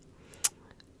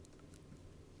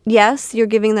 yes, you're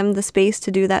giving them the space to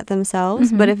do that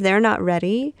themselves, but if they're not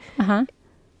ready,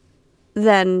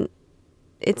 then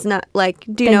it's not like,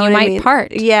 do you know what I mean? You might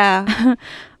part. Yeah.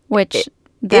 Which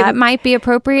that might be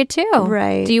appropriate too.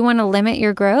 Right. Do you want to limit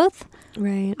your growth?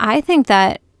 Right. I think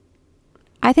that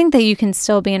you can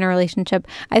still be in a relationship.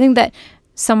 I think that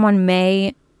someone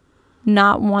may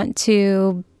not want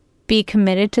to be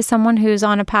committed to someone who's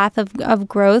on a path of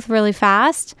growth really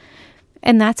fast,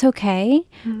 and that's okay.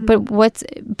 But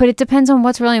it depends on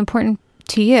what's really important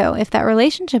to you. If that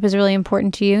relationship is really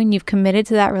important to you and you've committed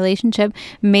to that relationship,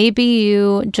 maybe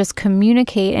you just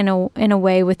communicate in a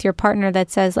way with your partner that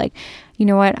says like, you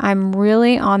know what, I'm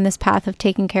really on this path of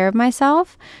taking care of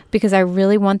myself because I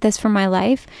really want this for my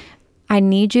life. I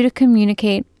need you to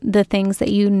communicate the things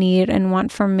that you need and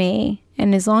want from me.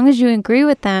 And as long as you agree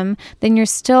with them, then you're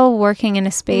still working in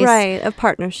a space of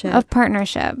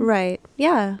partnership. Right.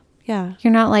 Yeah. Yeah.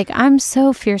 You're not like, I'm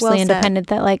so fiercely independent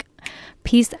that like,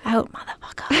 peace out,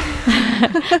 motherfucker.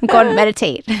 I'm going to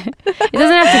meditate. It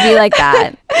doesn't have to be like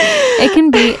that.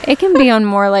 It can be on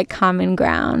more like common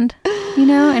ground, you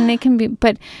know, and it can be,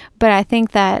 but I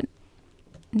think that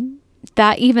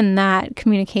even that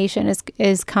communication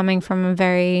is coming from a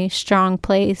very strong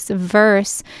place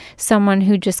versus someone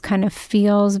who just kind of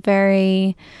feels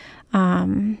very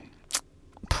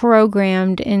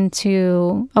programmed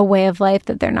into a way of life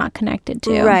that they're not connected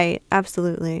to. Right.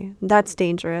 Absolutely. That's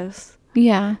dangerous.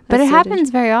 Yeah. But That's it so happens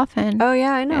very often. Oh,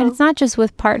 yeah, I know. And it's not just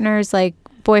with partners like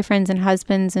boyfriends and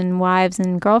husbands and wives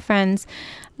and girlfriends.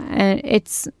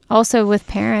 It's also with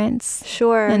parents.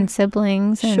 Sure. And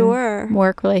siblings. And Sure.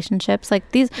 work relationships. Like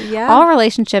these, Yeah. all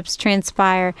relationships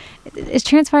transpire. Is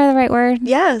transpire the right word?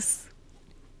 Yes.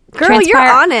 Girl, you're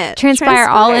on it. Transpire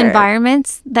all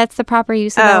environments. That's the proper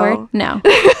use of that word? No.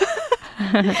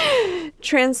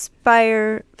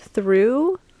 Transpire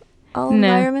through all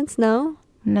environments? No?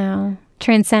 No.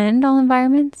 Transcend all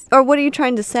environments? Or what are you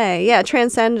trying to say? Yeah,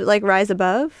 transcend, like rise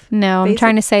above? No, I'm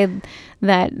trying to say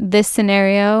that this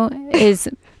scenario is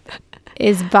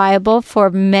viable for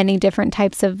many different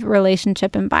types of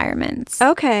relationship environments.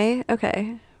 Okay.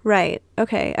 Right.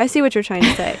 Okay. I see what you're trying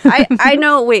to say. I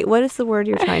know. Wait, what is the word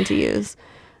you're trying to use?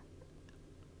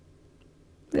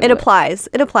 It applies.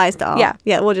 It applies to all. Yeah.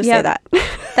 Yeah, we'll just say that.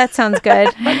 That sounds good.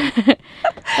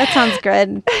 That sounds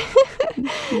good.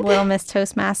 Little Miss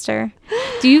Toastmaster.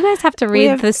 Do you guys have to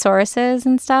read thesauruses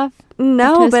and stuff?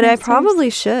 No, but I probably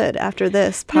should after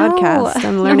this podcast.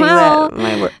 I'm learning that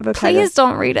my vocabulary. Please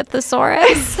don't read a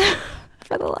thesaurus.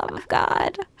 For the love of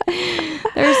God.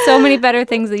 There's so many better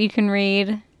things that you can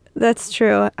read. That's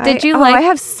true. Did you I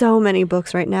have so many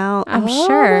books right now. I'm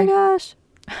sure. Oh my gosh.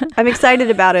 I'm excited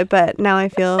about it, but now I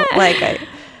feel like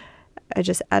I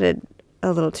just added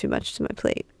a little too much to my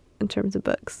plate in terms of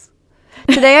books.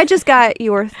 Today I just got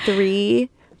Your 3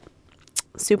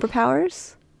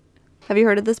 Superpowers. Have you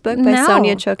heard of this book by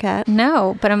Sonia Choquette?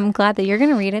 No, but I'm glad that you're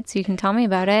going to read it so you can tell me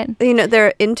about it. You know,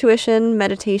 they're intuition,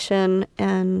 meditation,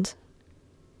 and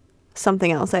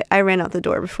something else. I ran out the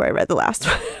door before I read the last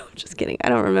one. Just kidding. I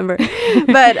don't remember.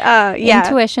 But yeah.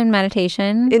 Intuition,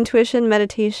 meditation,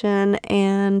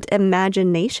 and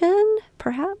imagination,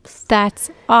 perhaps. That's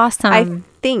awesome. I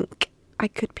think. I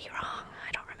could be wrong.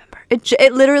 I don't remember.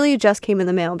 It literally just came in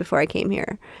the mail before I came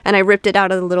here. And I ripped it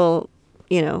out of the little,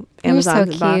 Amazon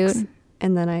box.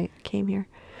 And then I came here.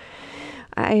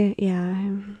 I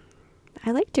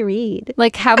like to read.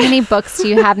 Like, how many books do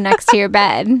you have next to your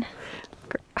bed?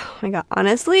 Oh my God.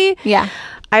 Honestly? Yeah.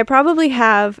 I probably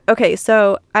have,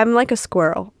 so I'm like a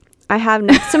squirrel. I have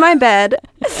next to my bed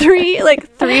three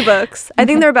books. I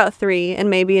think they're about 3 and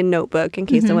maybe a notebook in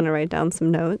case I want to write down some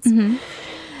notes. Mm-hmm.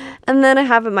 And then I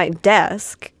have at my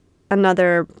desk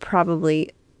another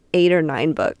probably 8 or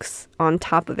 9 books on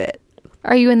top of it.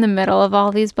 Are you in the middle of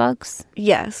all these books?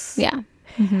 Yes. Yeah.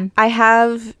 Mm-hmm. I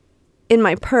have in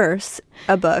my purse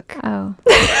a book. Oh,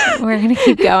 we're going to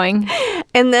keep going.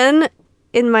 And then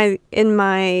in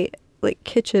my like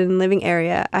kitchen living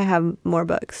area, I have more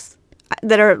books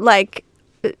that are like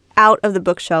out of the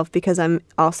bookshelf because I'm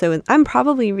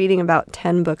probably reading about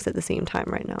 10 books at the same time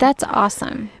right now. That's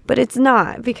awesome. But it's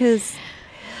not because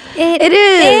it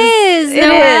is.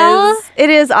 Noelle. It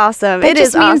is awesome. It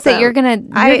just means that you're gonna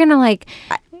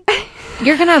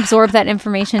absorb that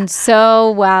information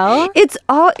so well. It's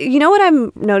all, what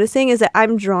I'm noticing is that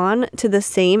I'm drawn to the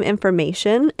same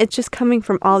information. It's just coming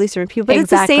from all these different people, but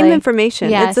it's the same information.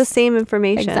 Yes. It's the same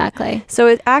information. Exactly. So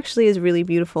it actually is really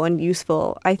beautiful and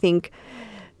useful. I think,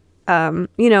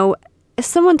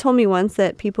 someone told me once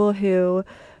that people who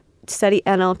study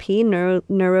NLP,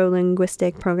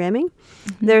 neuro-linguistic programming,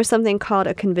 there's something called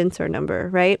a convincer number,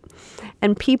 right?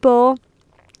 And people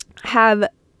have,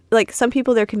 like, some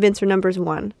people, their convincer number is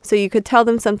 1. So you could tell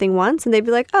them something once and they'd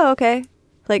be like, oh, okay.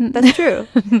 Like, that's true.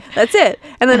 That's it.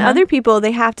 And then other people,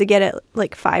 they have to get it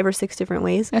like 5 or 6 different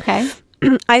ways. Okay.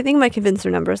 I think my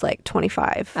convincer number is like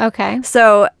 25. Okay.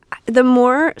 So the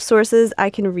more sources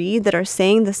I can read that are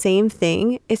saying the same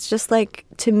thing, it's just like,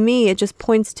 to me, it just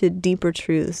points to deeper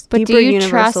truths, but deeper do you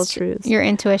universal trust truths. Your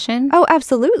intuition? Oh,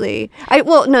 absolutely.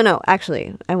 No,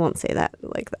 actually, I won't say that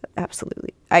like that.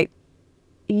 Absolutely.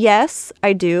 Yes,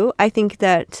 I do. I think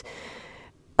that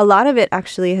a lot of it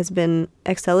actually has been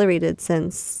accelerated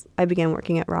since I began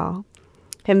working at Raw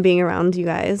and being around you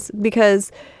guys,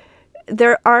 because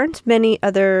there aren't many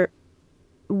other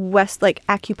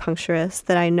acupuncturists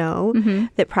that I know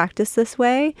that practice this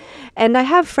way. And I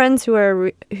have friends who are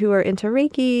into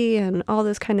Reiki and all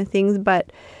those kind of things,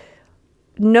 but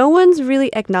no one's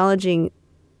really acknowledging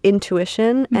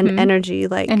intuition and energy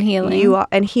and healing. You are,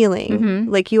 and healing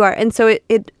like you are. And so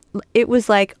it was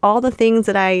like all the things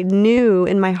that I knew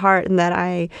in my heart and that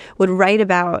I would write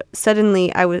about,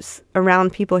 suddenly I was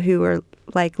around people who were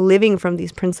like living from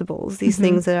these principles, these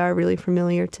things that are really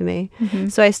familiar to me.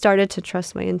 So I started to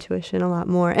trust my intuition a lot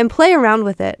more and play around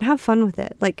with it, have fun with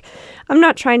it. Like, I'm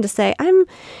not trying to say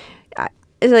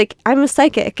like, I'm a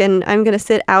psychic and I'm going to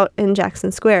sit out in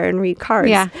Jackson Square and read cards.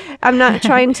 Yeah. I'm not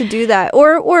trying to do that.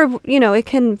 Or, you know, it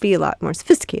can be a lot more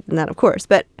sophisticated than that, of course.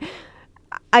 But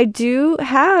I do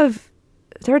have,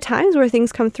 there are times where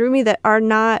things come through me that are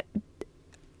not,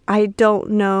 I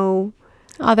don't know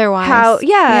otherwise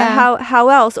how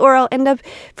else, or I'll end up,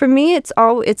 for me it's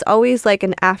always like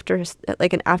an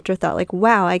afterthought, like,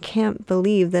 wow, I can't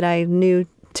believe that I knew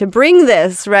to bring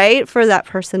this, right, for that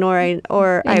person, or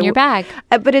in your bag,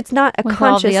 but it's not a with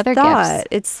conscious all the other thought gifts.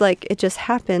 It's like it just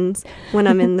happens when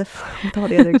I'm in the with all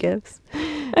the other gifts.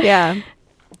 Yeah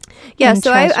And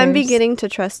so I'm treasures. beginning to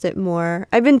trust it more.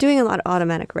 I've been doing a lot of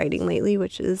automatic writing lately,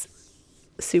 which is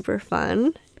super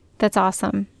fun. That's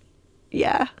awesome.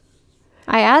 Yeah.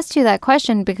 I asked you that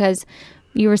question because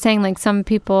you were saying like some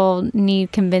people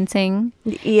need convincing.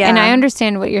 Yeah. And I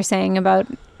understand what you're saying about,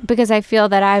 because I feel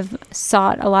that I've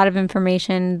sought a lot of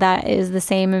information that is the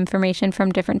same information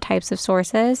from different types of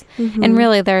sources. Mm-hmm. And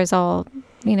really there's all,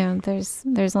 you know,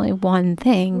 there's only one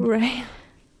thing. Right.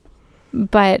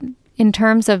 But in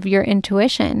terms of your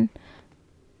intuition,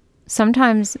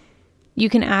 sometimes you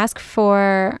can ask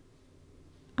for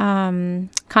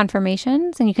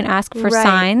confirmations, and you can ask for Right.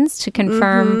 signs to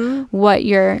confirm what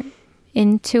you're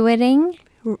intuiting.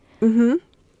 Mm-hmm.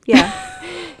 Yeah.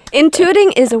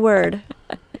 Intuiting is a word.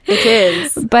 It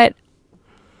is. But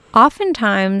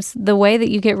oftentimes the way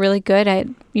that you get really good at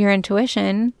your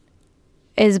intuition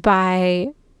is by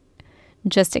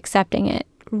just accepting it.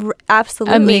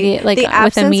 Absolutely. Immediate, like, the with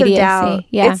absence immediacy. of doubt.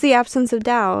 Yeah. It's the absence of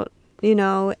doubt, you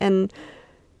know, and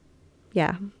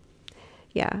yeah.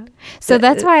 So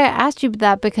that's why I asked you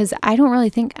that, because I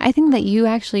think that you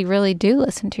actually really do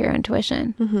listen to your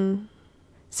intuition. Mm-hmm.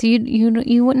 So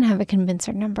you wouldn't have a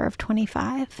convincer number of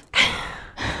 25.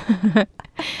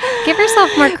 Give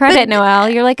yourself more credit, Noelle.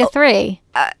 You're like a 3.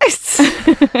 So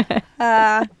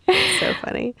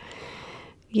funny.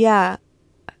 Yeah.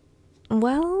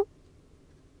 Well,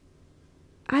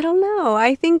 I don't know.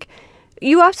 I think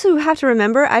you also have to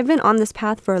remember, I've been on this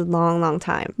path for a long, long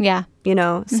time. Yeah. You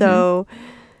know, so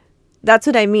that's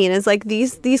what I mean, is like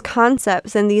these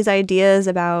concepts and these ideas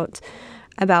about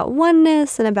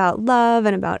oneness and about love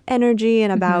and about energy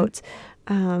and about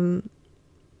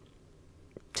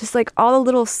just like all the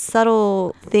little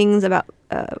subtle things about,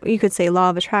 you could say,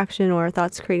 law of attraction or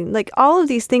thoughts creating, like all of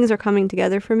these things are coming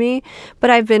together for me,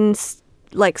 but I've been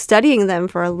like studying them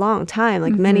for a long time,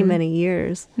 like many, many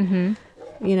years, you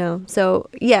know, so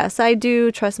yes, I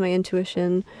do trust my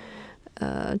intuition to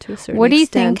a certain extent. What do you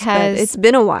think has... It's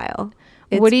been a while.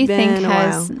 What do you think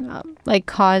has like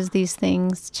caused these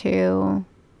things to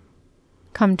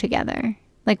come together?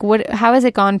 Like how has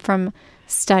it gone from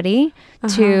study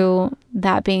to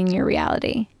that being your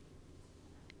reality?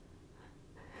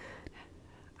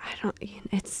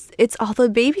 It's all the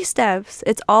baby steps.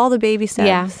 It's all the baby steps.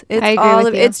 Yeah, it's I agree all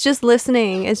with you. It's just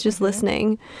listening. It's just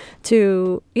listening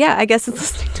to, I guess it's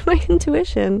listening to my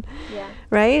intuition. Yeah.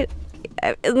 Right?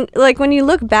 Like when you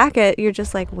look back you're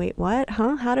just like, wait, what?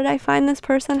 Huh? How did I find this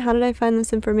person? How did I find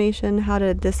this information? How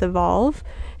did this evolve?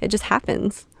 It just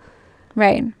happens.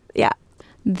 Right. Yeah.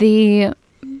 The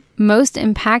most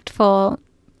impactful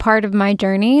part of my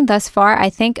journey thus far,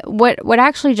 I think what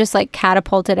actually just like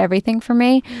catapulted everything for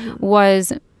me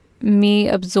was me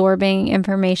absorbing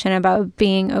information about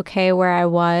being okay where I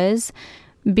was,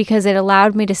 because it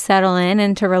allowed me to settle in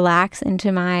and to relax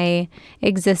into my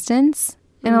existence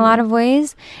in a lot of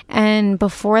ways. And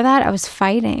before that, I was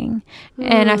fighting.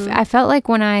 And I felt like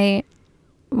when I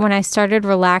started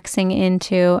relaxing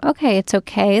into, okay, it's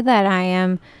okay that I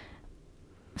am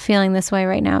feeling this way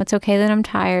right now. It's okay that I'm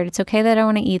tired. It's okay that I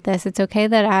want to eat this. It's okay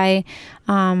that I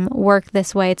work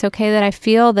this way. It's okay that I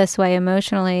feel this way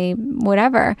emotionally,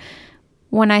 whatever.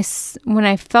 When I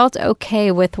felt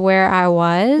okay with where I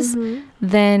was,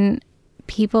 then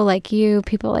people like you,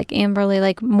 people like Amberly,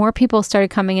 like more people started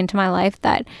coming into my life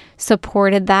that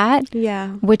supported that. Yeah.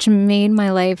 Which made my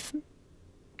life,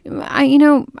 I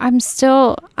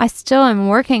still am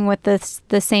working with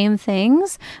the same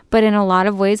things, but in a lot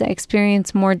of ways I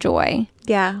experience more joy.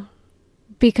 Yeah.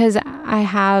 Because I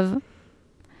have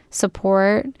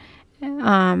support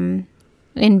in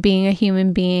being a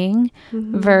human being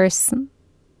versus,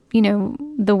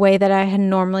 the way that I had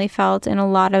normally felt in a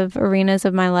lot of arenas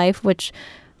of my life, which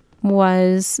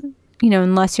was,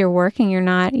 unless you're working, you're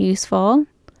not useful.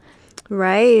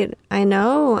 Right. I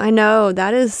know.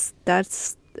 That's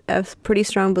a pretty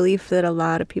strong belief that a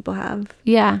lot of people have.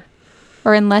 Yeah.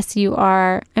 Or unless you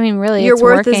are, really, your it's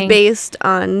worth working is based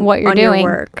on what you're on doing your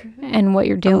work and what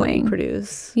you're and what you doing.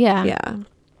 produce. Yeah. Yeah.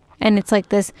 And it's like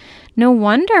this, no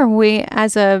wonder we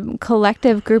as a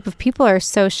collective group of people are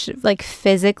so like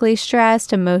physically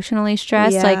stressed, emotionally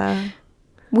stressed. Yeah. Like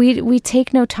we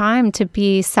take no time to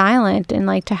be silent and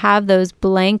like to have those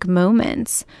blank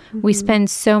moments. We spend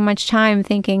so much time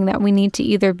thinking that we need to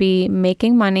either be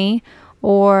making money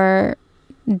or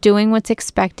doing what's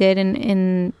expected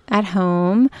in at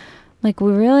home. Like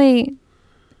we're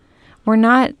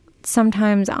not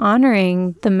sometimes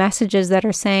honoring the messages that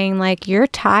are saying like, you're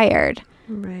tired.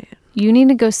 Right. You need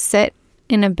to go sit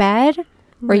in a bed,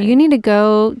 or you need to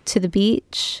go to the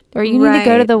beach, or you need to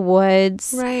go to the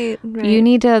woods. Right. You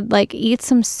need to like eat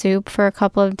some soup for a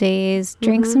couple of days,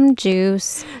 drink some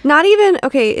juice. Not even,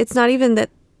 okay, it's not even that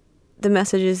the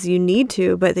message is you need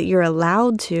to, but that you're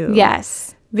allowed to.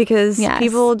 Yes. Because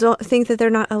people don't think that they're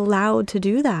not allowed to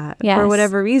do that Yes. for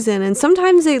whatever reason. And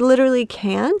sometimes they literally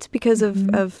can't because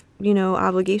of you know,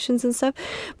 obligations and stuff.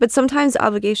 But sometimes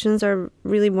obligations are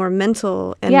really more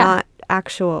mental and not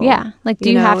actual. Yeah. Like, do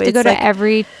you have to go to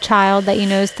every child that you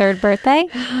know's third birthday?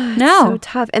 No. So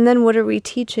tough. And then what are we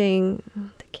teaching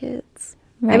the kids?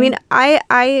 Right. I mean,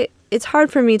 I it's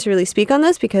hard for me to really speak on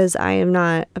this because I am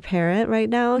not a parent right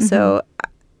now. So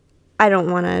I don't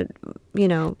want to, you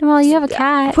know. Well, you have a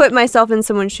cat. Put myself in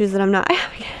someone's shoes that I'm not. I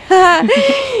have a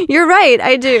cat. You're right.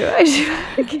 I do. I do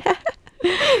have a cat.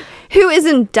 Who is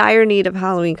in dire need of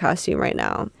Halloween costume right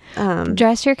now?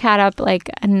 Dress your cat up like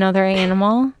another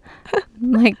animal,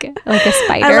 like a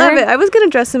spider. I love it. I was gonna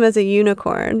dress him as a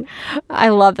unicorn. I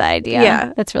love that idea.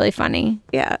 Yeah. That's really funny.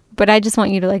 Yeah. But I just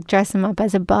want you to like dress him up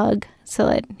as a bug so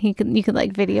that you could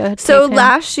like video. So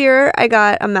last year I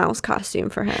got a mouse costume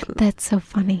for him. That's so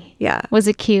funny. Yeah. Was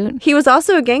it cute? He was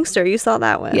also a gangster. You saw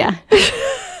that one. Yeah.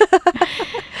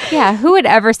 Yeah. Who would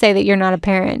ever say that you're not a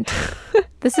parent?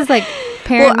 This is like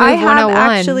parent move 101. I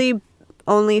have actually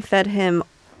only fed him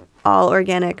all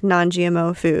organic,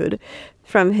 non-GMO food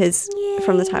from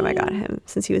the time I got him,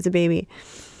 since he was a baby.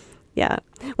 Yeah.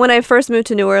 When I first moved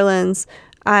to New Orleans,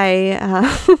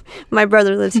 my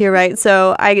brother lives here, right?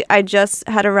 So I just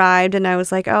had arrived and I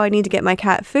was like, oh, I need to get my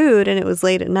cat food. And it was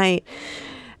late at night.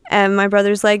 And my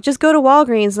brother's like, just go to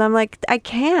Walgreens. And I'm like, I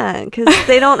can't because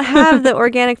they don't have the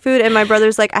organic food. And my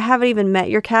brother's like, I haven't even met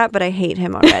your cat, but I hate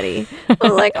him already.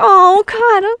 I'm like, oh,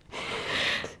 God,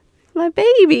 my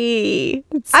baby.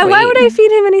 Why would I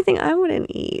feed him anything I wouldn't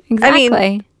eat? Exactly.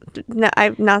 I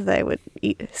mean, not that I would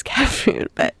eat his cat food,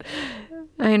 but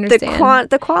I understand.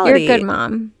 the quality. You're a good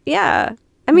mom. Yeah.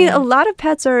 I mean, a lot of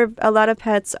pets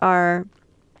are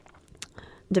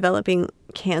developing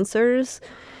cancers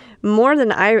more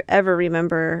than I ever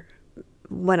remember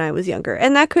when I was younger.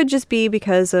 And that could just be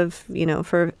because of, you know,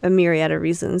 for a myriad of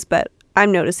reasons, but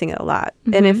I'm noticing it a lot.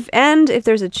 Mm-hmm. And if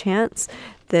there's a chance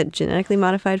that genetically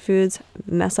modified foods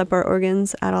mess up our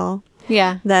organs at all,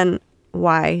 then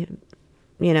why,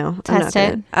 you know, test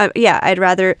it. I'd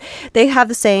rather, they have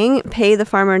the saying, pay the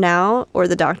farmer now or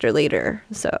the doctor later.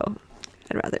 So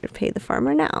I'd rather pay the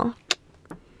farmer now.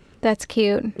 That's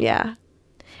cute. Yeah.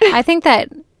 I think that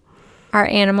our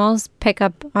animals pick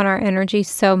up on our energy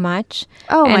so much.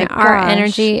 Oh my gosh. Our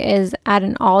energy is at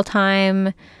an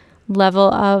all-time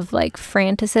level of like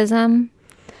franticism.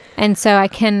 And so I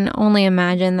can only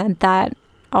imagine that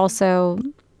also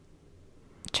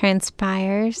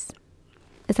transpires.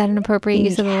 Is that an appropriate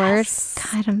use of the word?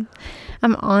 God,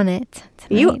 I'm on it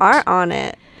tonight. You are on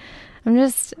it. I'm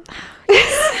just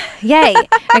yay.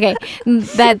 Okay.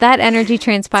 That energy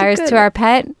transpires to our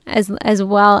pet as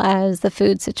well as the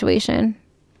food situation.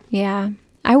 Yeah.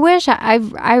 I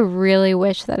really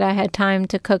wish that I had time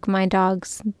to cook my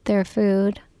dogs their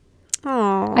food.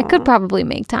 Aww. I could probably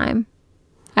make time.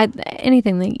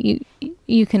 Anything that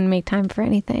you can make time for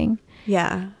anything.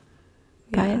 Yeah.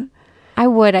 But I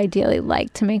would ideally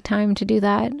like to make time to do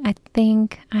that. I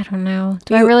don't know.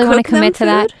 Do I really want to commit to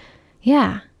that?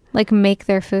 Yeah. Like make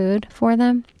their food for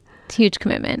them. It's a huge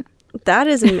commitment. That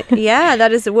is,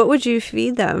 that is. What would you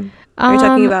feed them? Are you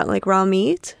talking about like raw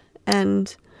meat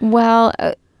and? Well,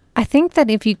 I think that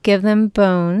if you give them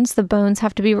bones, the bones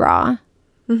have to be raw.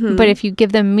 Mm-hmm. But if you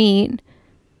give them meat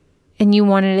and you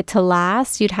wanted it to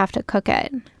last, you'd have to cook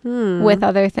it with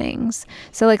other things.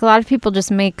 So like a lot of people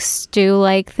just make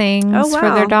stew-like things for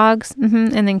their dogs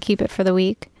and then keep it for the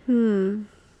week.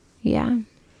 Yeah.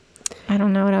 I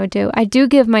don't know what I would do. I do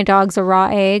give my dogs a raw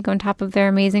egg on top of their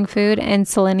amazing food and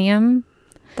selenium.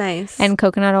 Nice. And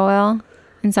coconut oil.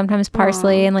 And sometimes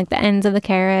parsley and like the ends of the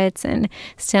carrots and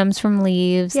stems from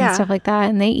leaves and stuff like that.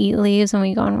 And they eat leaves when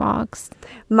we go on walks.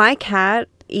 My cat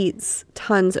eats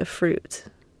tons of fruit.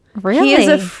 Really? He is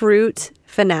a fruit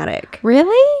fanatic.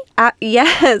 Really?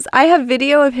 Yes. I have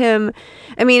video of him.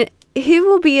 I mean, he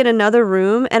will be in another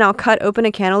room and I'll cut open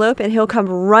a cantaloupe and he'll come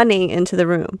running into the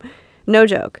room. No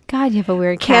joke. God, you have a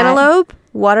weird cat. Cantaloupe,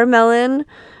 watermelon,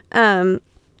 oh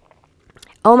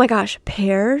my gosh,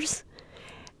 pears.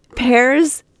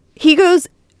 He goes,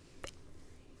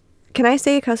 can I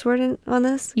say a cuss word on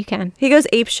this? You can. He goes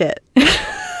ape shit.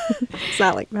 It's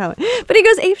not like that, but he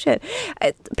goes ape shit.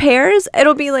 Pears,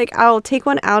 it'll be like, I'll take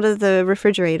one out of the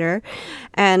refrigerator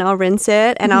and I'll rinse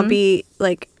it and I'll be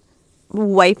like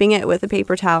wiping it with a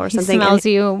paper towel or something. He smells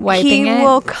you wiping it? He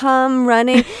will come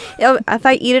running. If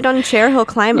I eat it on a chair, he'll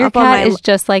climb Your up on my... cat is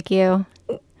just like you.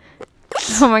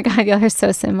 Oh my God, y'all are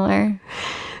so similar.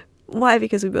 Why?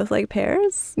 Because we both like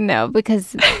pears? No,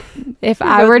 because if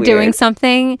I were doing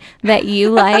something that you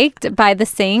liked by the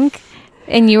sink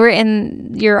and you were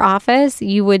in your office,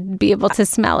 you would be able to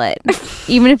smell it.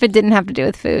 Even if it didn't have to do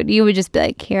with food. You would just be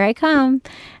like, here I come.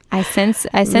 I sense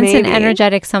Maybe. an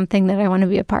energetic something that I want to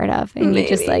be a part of. And Maybe. you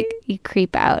just like, you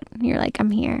creep out. You're like,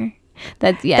 I'm here.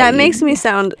 That makes me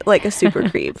sound like a super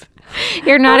creep.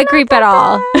 You're not a creep at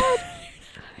all.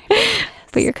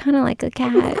 But you're kind of like a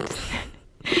cat.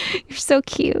 You're so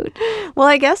cute. Well,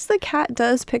 I guess the cat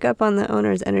does pick up on the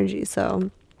owner's energy,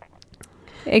 so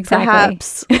Exactly.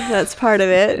 perhaps that's part of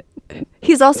it.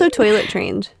 He's also toilet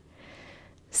trained.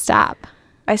 Stop.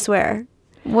 I swear.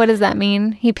 What does that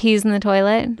mean? He pees in the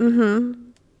toilet? Mm-hmm.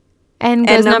 And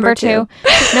goes number two.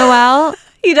 Noelle?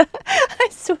 I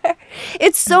swear.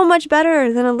 It's so much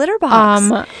better than a litter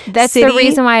box. That's City the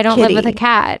reason why I don't live with a kitty.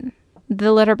 cat.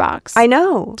 The litter box. I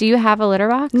know. Do you have a litter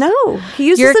box? No. He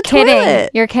uses You're the kidding.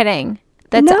 toilet. You're kidding.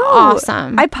 That's No.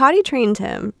 awesome. I potty trained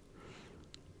him.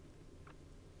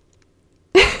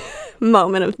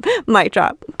 Moment of mic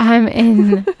drop. I'm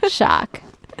in shock.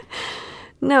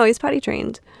 No, he's potty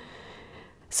trained.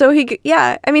 So he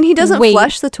doesn't Wait.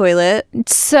 flush the toilet.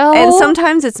 So And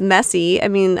sometimes it's messy. I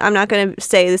mean, I'm not going to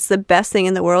say this is the best thing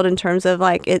in the world in terms of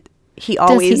like it. He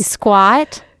always. does he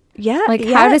squat? Yeah. Like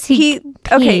yeah, how does he pee?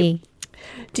 Okay.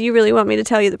 Do you really want me to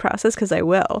tell you the process? Because I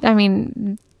will. I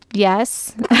mean,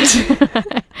 yes.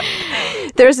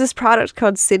 There's this product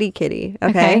called City Kitty.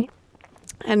 Okay.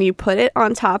 And you put it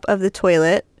on top of the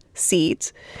toilet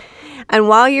seat. And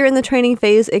while you're in the training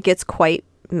phase, it gets quite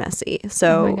messy.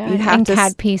 So Oh my God. you have and to.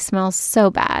 cat pee smells so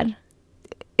bad.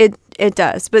 It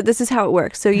does. But this is how it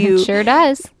works. So you. It sure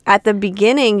does. At the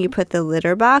beginning, you put the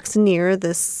litter box near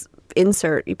this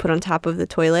insert you put on top of the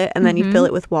toilet, and then you fill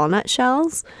it with walnut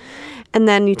shells. And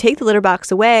then you take the litter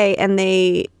box away, and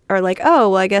they are like, oh,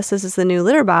 well, I guess this is the new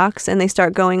litter box. And they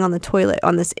start going on the toilet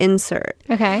on this insert.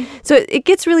 Okay. So it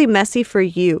gets really messy for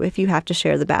you if you have to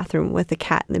share the bathroom with the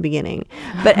cat in the beginning.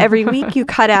 But every week you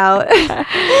cut out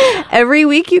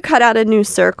a new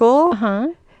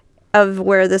circle of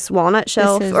where this walnut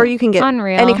shelf, or you can get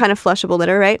unreal. any kind of flushable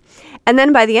litter, right? And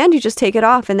then by the end, you just take it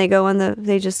off and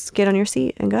they just get on your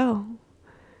seat and go.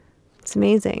 It's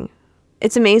amazing.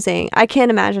 It's amazing. I can't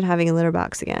imagine having a litter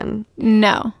box again.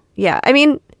 No. Yeah. I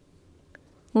mean,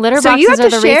 Litter so boxes you have are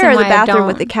to the share reason the why I bathroom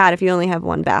with don't. the cat if you only have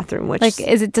one bathroom, which Like,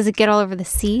 does it get all over the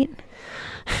seat?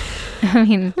 I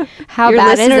mean, how your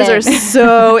bad listeners is it? are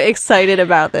so excited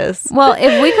about this. Well,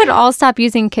 if we could all stop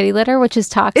using kitty litter, which is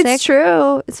toxic. It's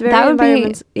true. It's very That would be-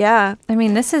 environment. Yeah, I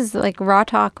mean, this is like raw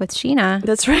talk with Sheena.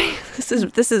 that's right.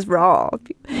 This is raw.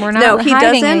 We're not No, he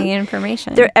hiding doesn't. any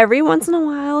information. There every once in a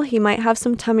while he might have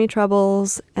some tummy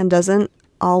troubles and doesn't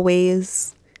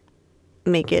always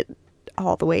make it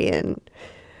all the way in.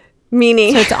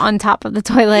 Meaning, So it's on top of the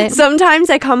toilet. sometimes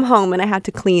I come home and I have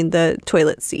to clean the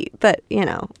toilet seat, but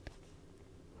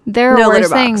There are no litter worse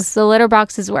box. things. The litter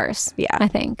box is worse. Yeah. I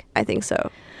think. I think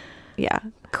so. Yeah,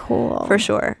 Cool. for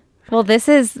sure. Well, this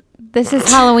is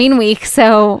Halloween week,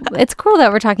 so it's cool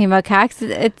that we're talking about cats.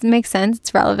 It makes sense.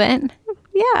 It's relevant.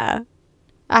 Yeah,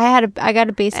 I got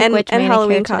a basic and witch manicure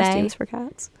Halloween today. costumes for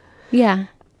cats. Yeah.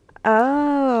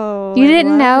 Oh, You I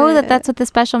didn't know love that it. that's what the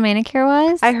special manicure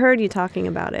was? I heard you talking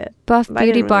about it. Buff but I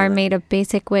Beauty didn't Bar really know. made a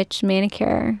basic witch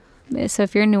manicure. So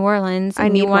if you're in New Orleans I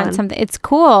and you need want one. something, it's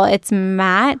cool. It's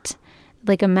matte,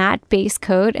 like a matte base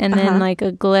coat, and then like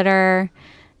a glitter.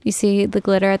 You see the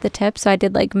glitter at the tip. So I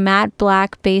did like matte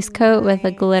black base coat with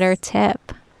a glitter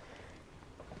tip.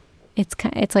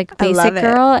 It's like I love basic it.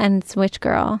 girl and it's witch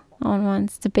girl all in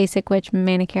once. It's a basic witch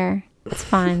manicure. It's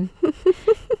fun.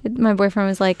 My boyfriend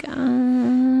was like,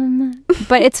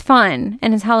 but it's fun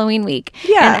and it's Halloween week.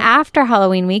 Yeah. And after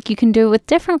Halloween week, you can do it with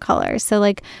different colors. So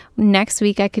like next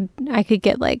week, I could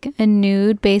get like a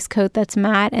nude base coat that's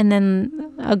matte and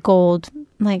then a gold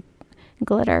like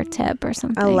glitter tip or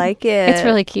something. I like it. It's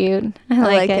really cute. I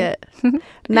like it.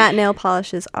 Matte nail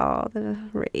polish is all the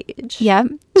rage. Yep,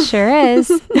 sure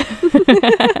is.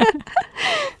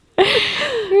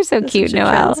 You're so cute, Such a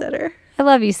Noelle. trendsetter. I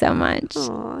love you so much.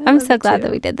 Aw, I I'm love so you glad too.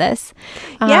 that we did this.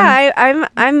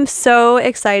 I'm so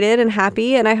excited and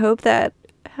happy, and I hope that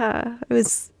it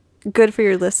was good for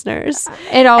your listeners.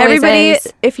 It always Everybody,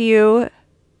 is. if you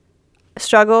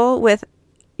struggle with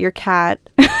your cat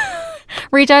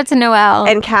Reach out to Noelle.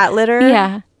 and cat litter,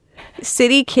 yeah.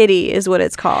 City Kitty is what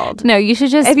it's called. No, you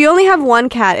should just... If you only have one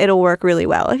cat, it'll work really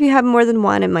well. If you have more than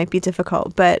one, it might be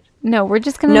difficult. But No, we're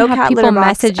just going to No have cat people litter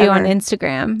box message you on ever.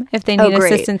 Instagram if they Oh, need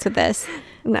great. assistance with this.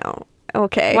 no,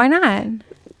 okay. Why not?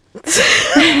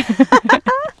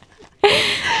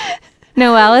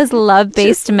 Noelle is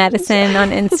Love-Based Medicine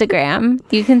on Instagram.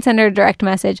 You can send her a direct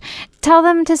message. Tell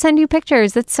them to send you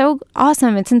pictures. It's so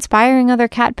awesome. It's inspiring other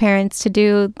cat parents to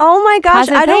do... Oh my gosh,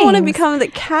 positive I don't want to things. become the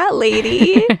cat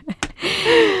lady.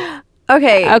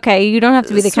 Okay. Okay, you don't have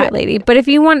to be the cat lady, but if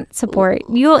you want support,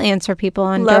 you'll answer people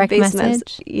on direct Love-based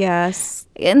message. Yes.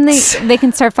 And they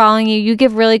can start following you. You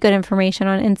give really good information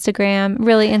on Instagram,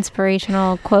 really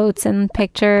inspirational quotes and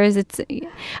pictures. It's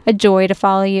a joy to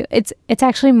follow you. It's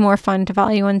actually more fun to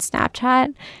follow you on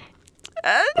Snapchat.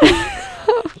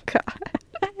 Oh, God.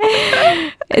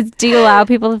 Do you allow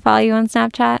people to follow you on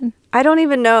Snapchat? I don't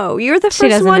even know. You're the She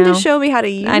first doesn't one know. to show me how to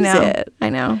use I know. it. I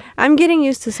know. I'm getting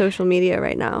used to social media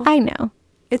right now. I know.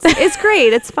 It's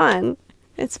great. It's fun.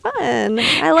 It's fun.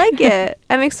 I like it.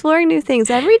 I'm exploring new things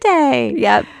every day.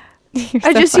 Yep. You're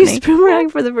I so just funny. used Boomerang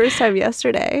for the first time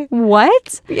yesterday.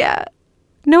 What? Yeah.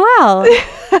 Noelle.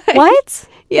 What?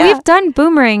 Yeah. We've done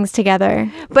boomerangs together.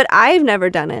 But I've never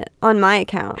done it on my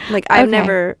account. Like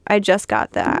Okay. I just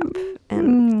got the app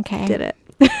and Okay. did it.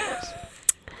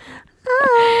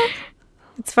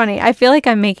 It's funny. I feel like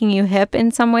I'm making you hip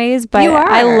in some ways, but You are.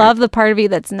 I love the part of you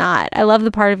that's not. I love the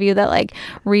part of you that like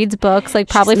reads books, like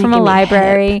probably from a making me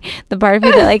library. The part of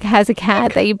you that like has a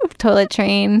cat that you toilet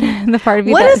train. The part of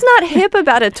you What that is not hip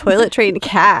about a toilet trained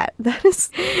cat? That is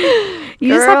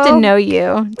you just have to Girl. know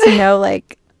you to know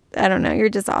like I don't know. You're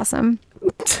just awesome.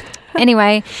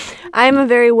 Anyway, I'm a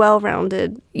very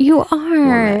well-rounded. you are.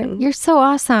 Woman. You're so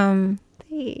awesome.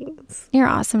 Thanks. You're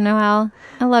awesome, Noelle.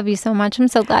 I love you so much. I'm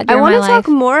so glad I you're in want my to talk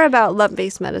life. more about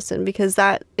love-based medicine because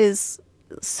that is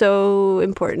so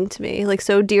important to me, like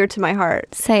so dear to my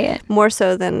heart, Say it. more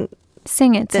so than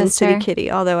Sing it, sister. City Kitty,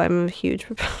 although I'm a huge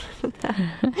proponent of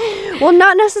that. Well,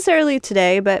 not necessarily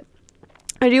today, but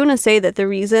I do want to say that the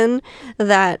reason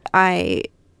that I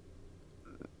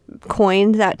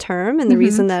coined that term and the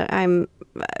reason that I'm,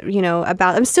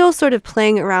 I'm still sort of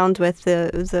playing around with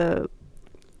the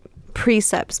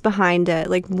precepts behind it,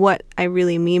 like what I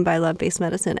really mean by love-based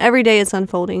medicine. Every day it's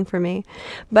unfolding for me.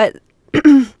 But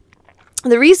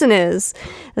the reason is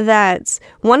that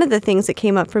one of the things that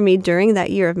came up for me during that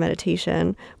year of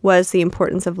meditation was the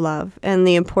importance of love and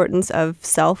the importance of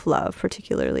self-love,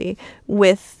 particularly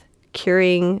with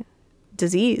curing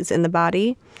disease in the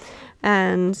body.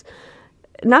 And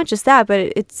not just that, but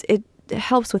it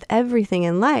helps with everything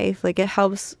in life. Like it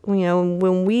helps,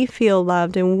 when we feel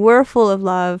loved and we're full of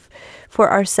love for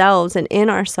ourselves and in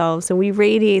ourselves, and we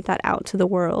radiate that out to the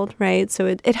world, right? So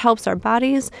it helps our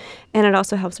bodies, and it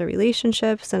also helps our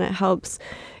relationships, and it helps,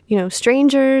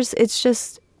 strangers. It's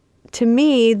just, to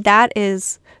me, that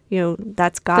is,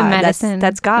 that's God. medicine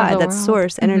That's of God. the That's world.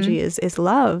 source energy is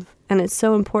love. And it's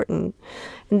so important.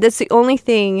 And that's the only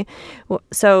thing.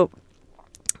 So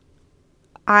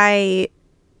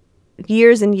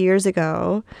years and years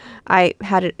ago, I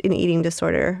had an eating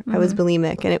disorder. I was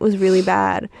bulimic, and it was really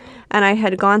bad. And I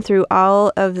had gone through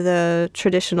all of the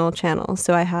traditional channels.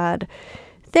 So I had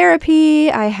therapy.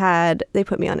 They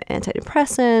put me on an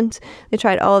antidepressant. They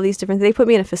tried all of these different, they put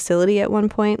me in a facility at one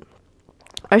point.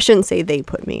 I shouldn't say they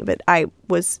put me, but I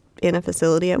was in a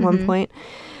facility at one point.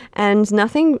 And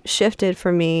nothing shifted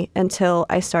for me until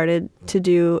I started to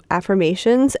do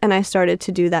affirmations and I started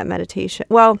to do that meditation.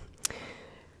 Well,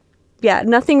 yeah,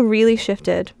 nothing really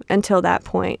shifted until that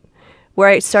point where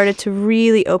I started to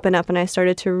really open up and I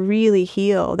started to really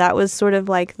heal. That was sort of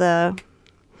like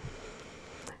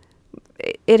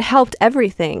it helped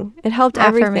everything. It helped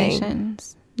everything.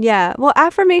 Affirmations. Yeah. Well,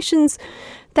 affirmations,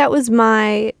 that was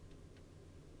sort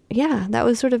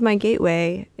of my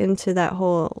gateway into that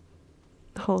whole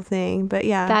thing. But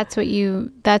yeah, That's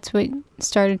what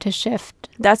started to shift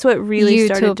that's what really you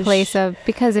started to a place of,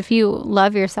 because if you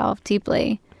love yourself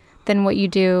deeply, then what you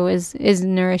do is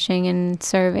nourishing and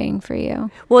serving for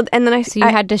you. Well, and then So you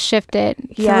had to shift it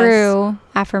Yes. through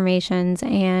affirmations,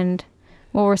 and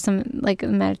what were some, like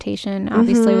meditation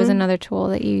obviously was another tool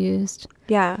that you used.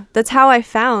 Yeah, that's how I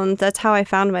found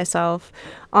myself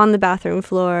on the bathroom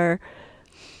floor,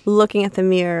 looking at the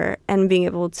mirror and being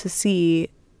able to see,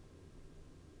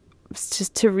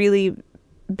 just to really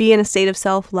be in a state of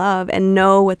self-love and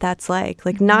know what that's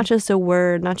like not just a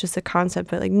word, not just a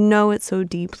concept, but like know it so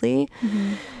deeply.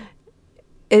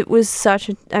 It was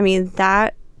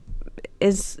that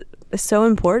is so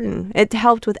important. It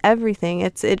helped with everything.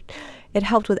 It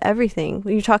helped with everything.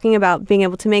 You're talking about being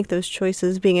able to make those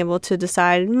choices, being able to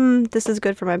decide, this is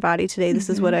good for my body today. This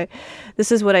is what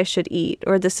I should eat,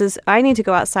 or I need to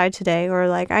go outside today, or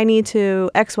like I need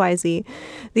to XYZ.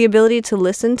 The ability to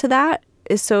listen to that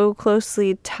is so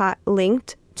closely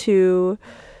linked to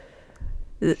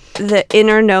the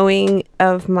inner knowing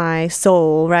of my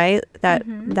soul, right?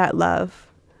 That love.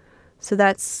 So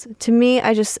that's, to me,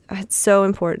 it's so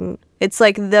important. It's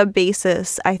like the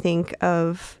basis, I think,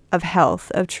 of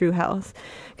health, of true health.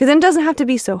 Because then it doesn't have to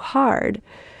be so hard.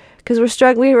 Because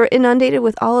we were inundated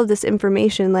with all of this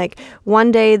information. Like,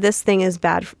 one day this thing is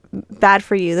bad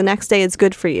for you. The next day it's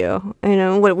good for you. You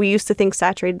know, what we used to think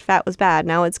saturated fat was bad,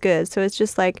 now it's good. So it's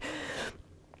just like,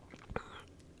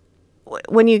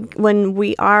 when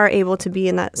we are able to be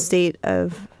in that state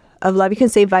of love, you can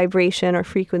say vibration or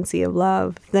frequency of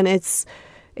love, then it's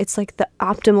like the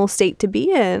optimal state to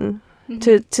be in.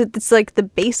 It's like the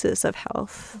basis of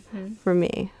health for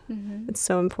me. It's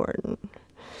so important.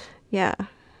 Yeah.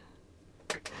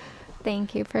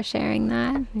 Thank you for sharing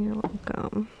that. You're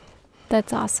welcome.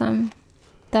 That's awesome.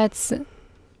 That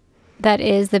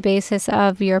is the basis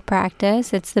of your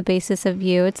practice. It's the basis of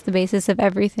you. It's the basis of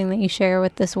everything that you share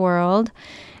with this world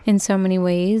in so many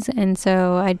ways. And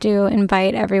so I do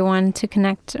invite everyone to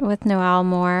connect with Noelle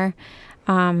more.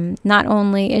 Not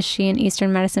only is she an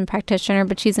Eastern medicine practitioner,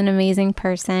 but she's an amazing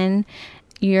person.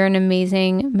 You're an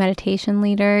amazing meditation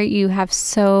leader. You have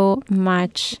so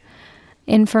much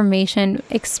information,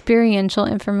 experiential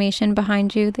information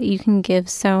behind you that you can give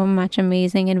so much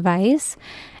amazing advice.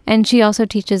 And she also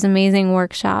teaches amazing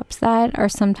workshops that are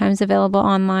sometimes available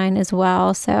online as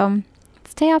well. So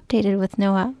stay updated with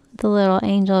Noelle, the little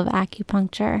angel of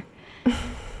acupuncture.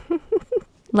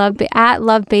 At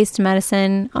Love Based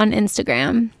Medicine on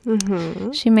Instagram.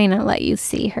 She may not let you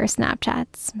see her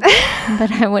Snapchats,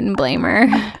 but I wouldn't blame her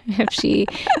if she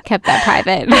kept that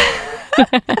private.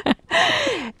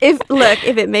 If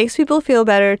it makes people feel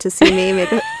better to see me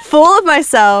make a fool of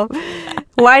myself,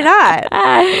 why not?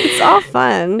 It's all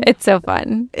fun. It's so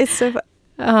fun. It's so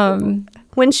fun.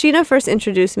 When Sheena first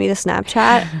introduced me to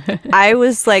Snapchat, I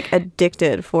was like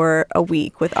addicted for a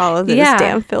week with all of those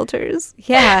damn filters.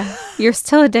 Yeah, you're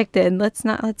still addicted. Let's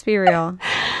be real.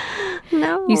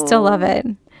 No. You still love it.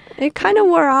 It kind of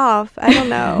wore off. I don't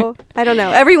know.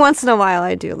 Every once in a while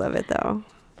I do love it though.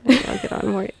 I'll get on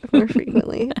more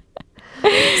frequently.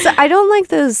 So I don't like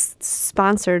those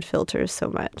sponsored filters so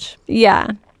much. Yeah.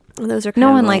 Those are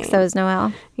no one likes those,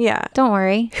 Noelle. Yeah. Don't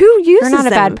worry. Who uses You're not them?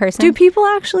 a bad person. Do people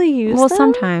actually use them? Well,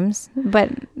 sometimes, but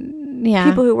yeah.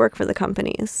 People who work for the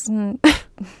companies.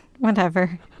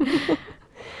 Whatever.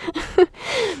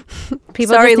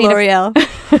 Sorry, L'Oreal.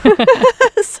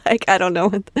 It's like, I don't know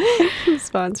what the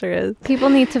sponsor is. People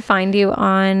need to find you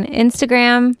on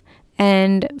Instagram.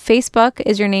 And Facebook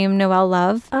is your name, Noelle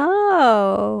Love.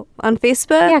 Oh, on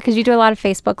Facebook? Yeah, because you do a lot of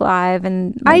Facebook Live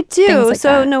and I do. Things like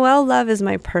so that. Noelle Love is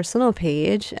my personal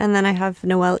page, and then I have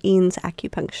Noelle Eanes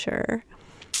Acupuncture.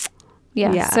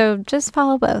 Yeah. So just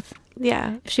follow both.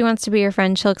 Yeah. If she wants to be your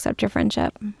friend, she'll accept your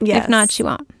friendship. Yes. If not, she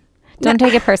won't. Don't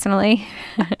take it personally.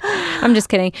 I'm just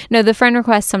kidding. No, the friend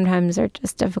requests sometimes are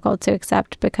just difficult to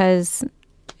accept because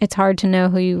it's hard to know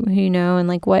who you know and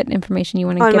like what information you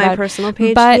want to give out. On my personal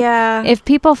page, but yeah. If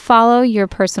people follow your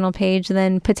personal page,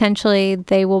 then potentially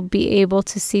they will be able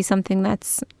to see something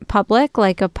that's public,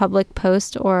 like a public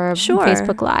post or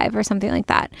Facebook Live or something like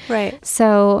that. Right.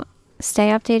 So stay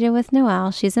updated with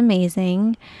Noelle. She's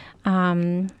amazing.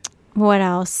 What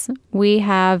else?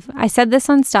 I said this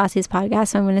on Stassi's podcast,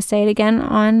 so I'm going to say it again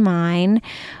on mine.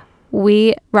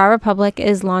 Raw Republic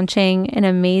is launching an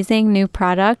amazing new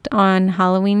product on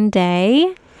Halloween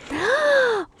Day.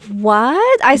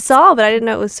 What? I saw, but I didn't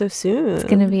know it was so soon. It's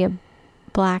going to be a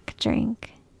black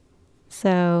drink.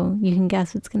 So you can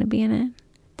guess what's going to be in it.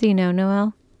 Do you know,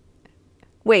 Noelle?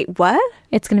 Wait, what?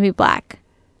 It's going to be black.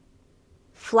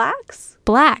 Flax?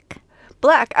 Black.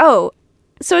 Black. Oh,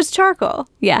 so it's charcoal.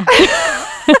 Yeah.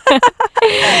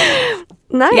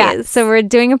 Nice. Yeah, so we're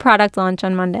doing a product launch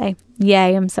on Monday.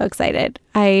 Yay, I'm so excited.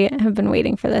 I have been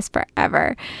waiting for this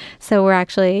forever. So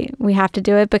we have to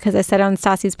do it because I said it on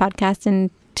Stassi's podcast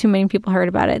and too many people heard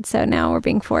about it. So now we're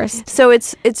being forced. So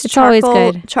it's charcoal,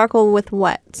 always good. Charcoal with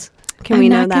what? Can we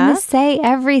know that? I'm not going to say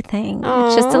everything.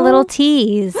 It's just a little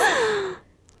tease.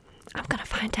 I'm going to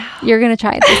find out. You're going to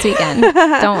try it this weekend.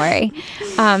 Don't worry.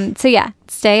 So yeah,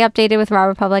 stay updated with Raw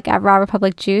Republic at Raw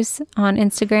Republic Juice on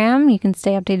Instagram. You can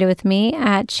stay updated with me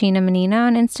at Sheena Menina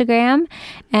on Instagram.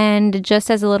 And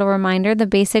just as a little reminder, the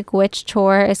Basic Witch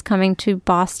Tour is coming to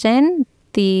Boston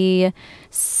the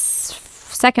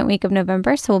second week of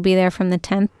November, so we'll be there from the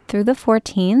 10th through the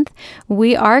 14th.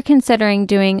 We are considering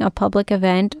doing a public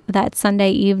event that Sunday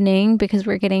evening because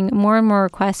we're getting more and more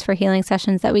requests for healing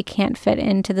sessions that we can't fit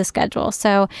into the schedule.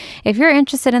 So if you're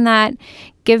interested in that,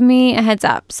 give me a heads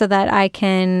up so that I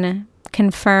can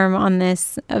confirm on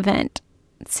this event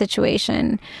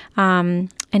situation. And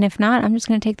if not, I'm just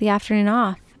going to take the afternoon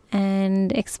off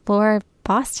and explore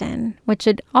Boston, which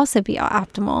would also be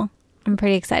optimal. I'm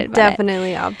pretty excited about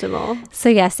Definitely optimal. So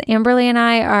yes, Amberly and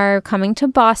I are coming to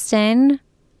Boston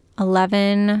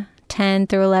 11/10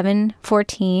 through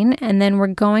 11/14, and then we're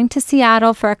going to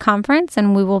Seattle for a conference,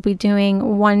 and we will be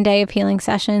doing 1 day of healing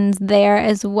sessions there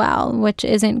as well, which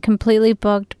isn't completely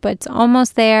booked, but it's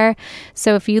almost there.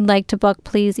 So if you'd like to book,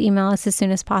 please email us as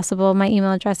soon as possible. My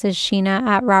email address is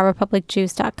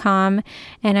sheena@rawrepublicjuice.com,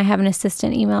 and I have an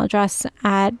assistant email address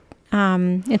at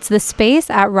it's the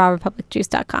space at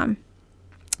rawrepublicjuice.com.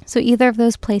 So either of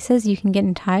those places, you can get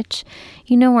in touch.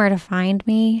 You know where to find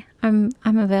me. I'm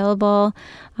available.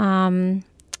 I'm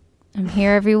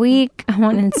here every week. I'm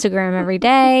on Instagram every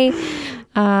day,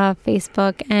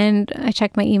 Facebook, and I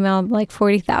check my email like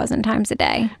 40,000 times a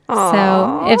day. Aww.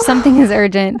 So if something is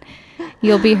urgent,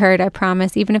 you'll be heard, I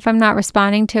promise. Even if I'm not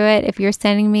responding to it, if you're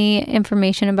sending me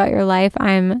information about your life,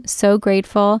 I'm so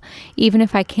grateful. Even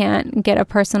if I can't get a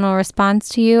personal response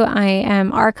to you, I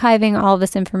am archiving all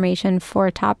this information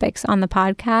for topics on the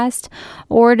podcast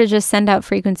or to just send out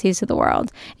frequencies to the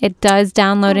world. It does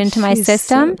download into my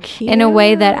system in a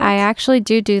way that I actually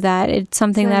do that. It's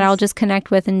something that I'll just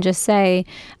connect with and just say,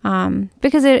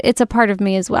 because it's a part of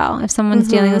me as well. If someone's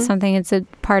dealing with something, it's a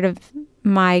part of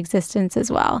my existence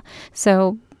as well.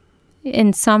 So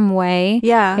in some way,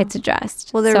 it's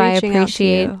addressed. Well, they're reaching out to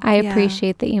you. I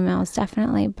appreciate the emails,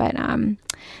 definitely. But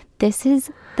this is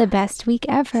the best week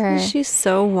ever. She's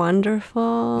so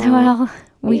wonderful. Well,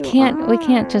 we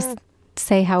can't just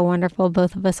say how wonderful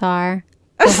both of us are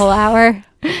the whole hour.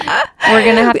 We're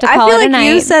gonna have to call it a night. I feel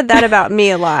like you said that about me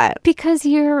a lot. Because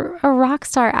you're a rock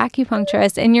star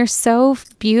acupuncturist and you're so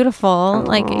beautiful.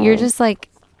 Like you're just like,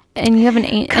 and you have an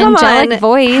angelic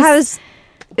voice.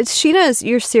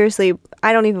 You're seriously,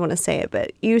 I don't even want to say it,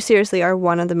 but you seriously are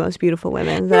one of the most beautiful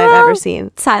women that I've ever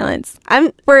seen. Silence.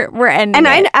 We're ending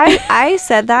and it. I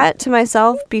said that to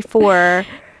myself before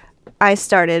I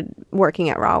started working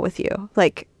at Raw with you.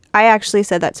 Like, I actually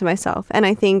said that to myself, and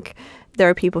I think there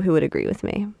are people who would agree with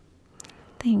me.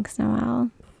 Thanks, Noelle.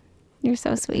 You're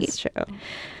so sweet. It's true.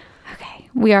 Okay,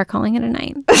 we are calling it a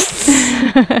night.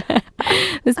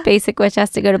 This basic witch has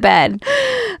to go to bed.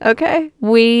 Okay.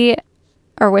 We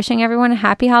are wishing everyone a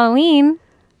happy Halloween.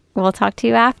 We'll talk to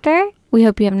you after. We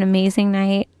hope you have an amazing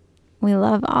night. We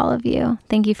love all of you.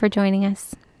 Thank you for joining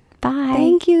us. Bye.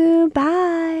 Thank you.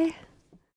 Bye.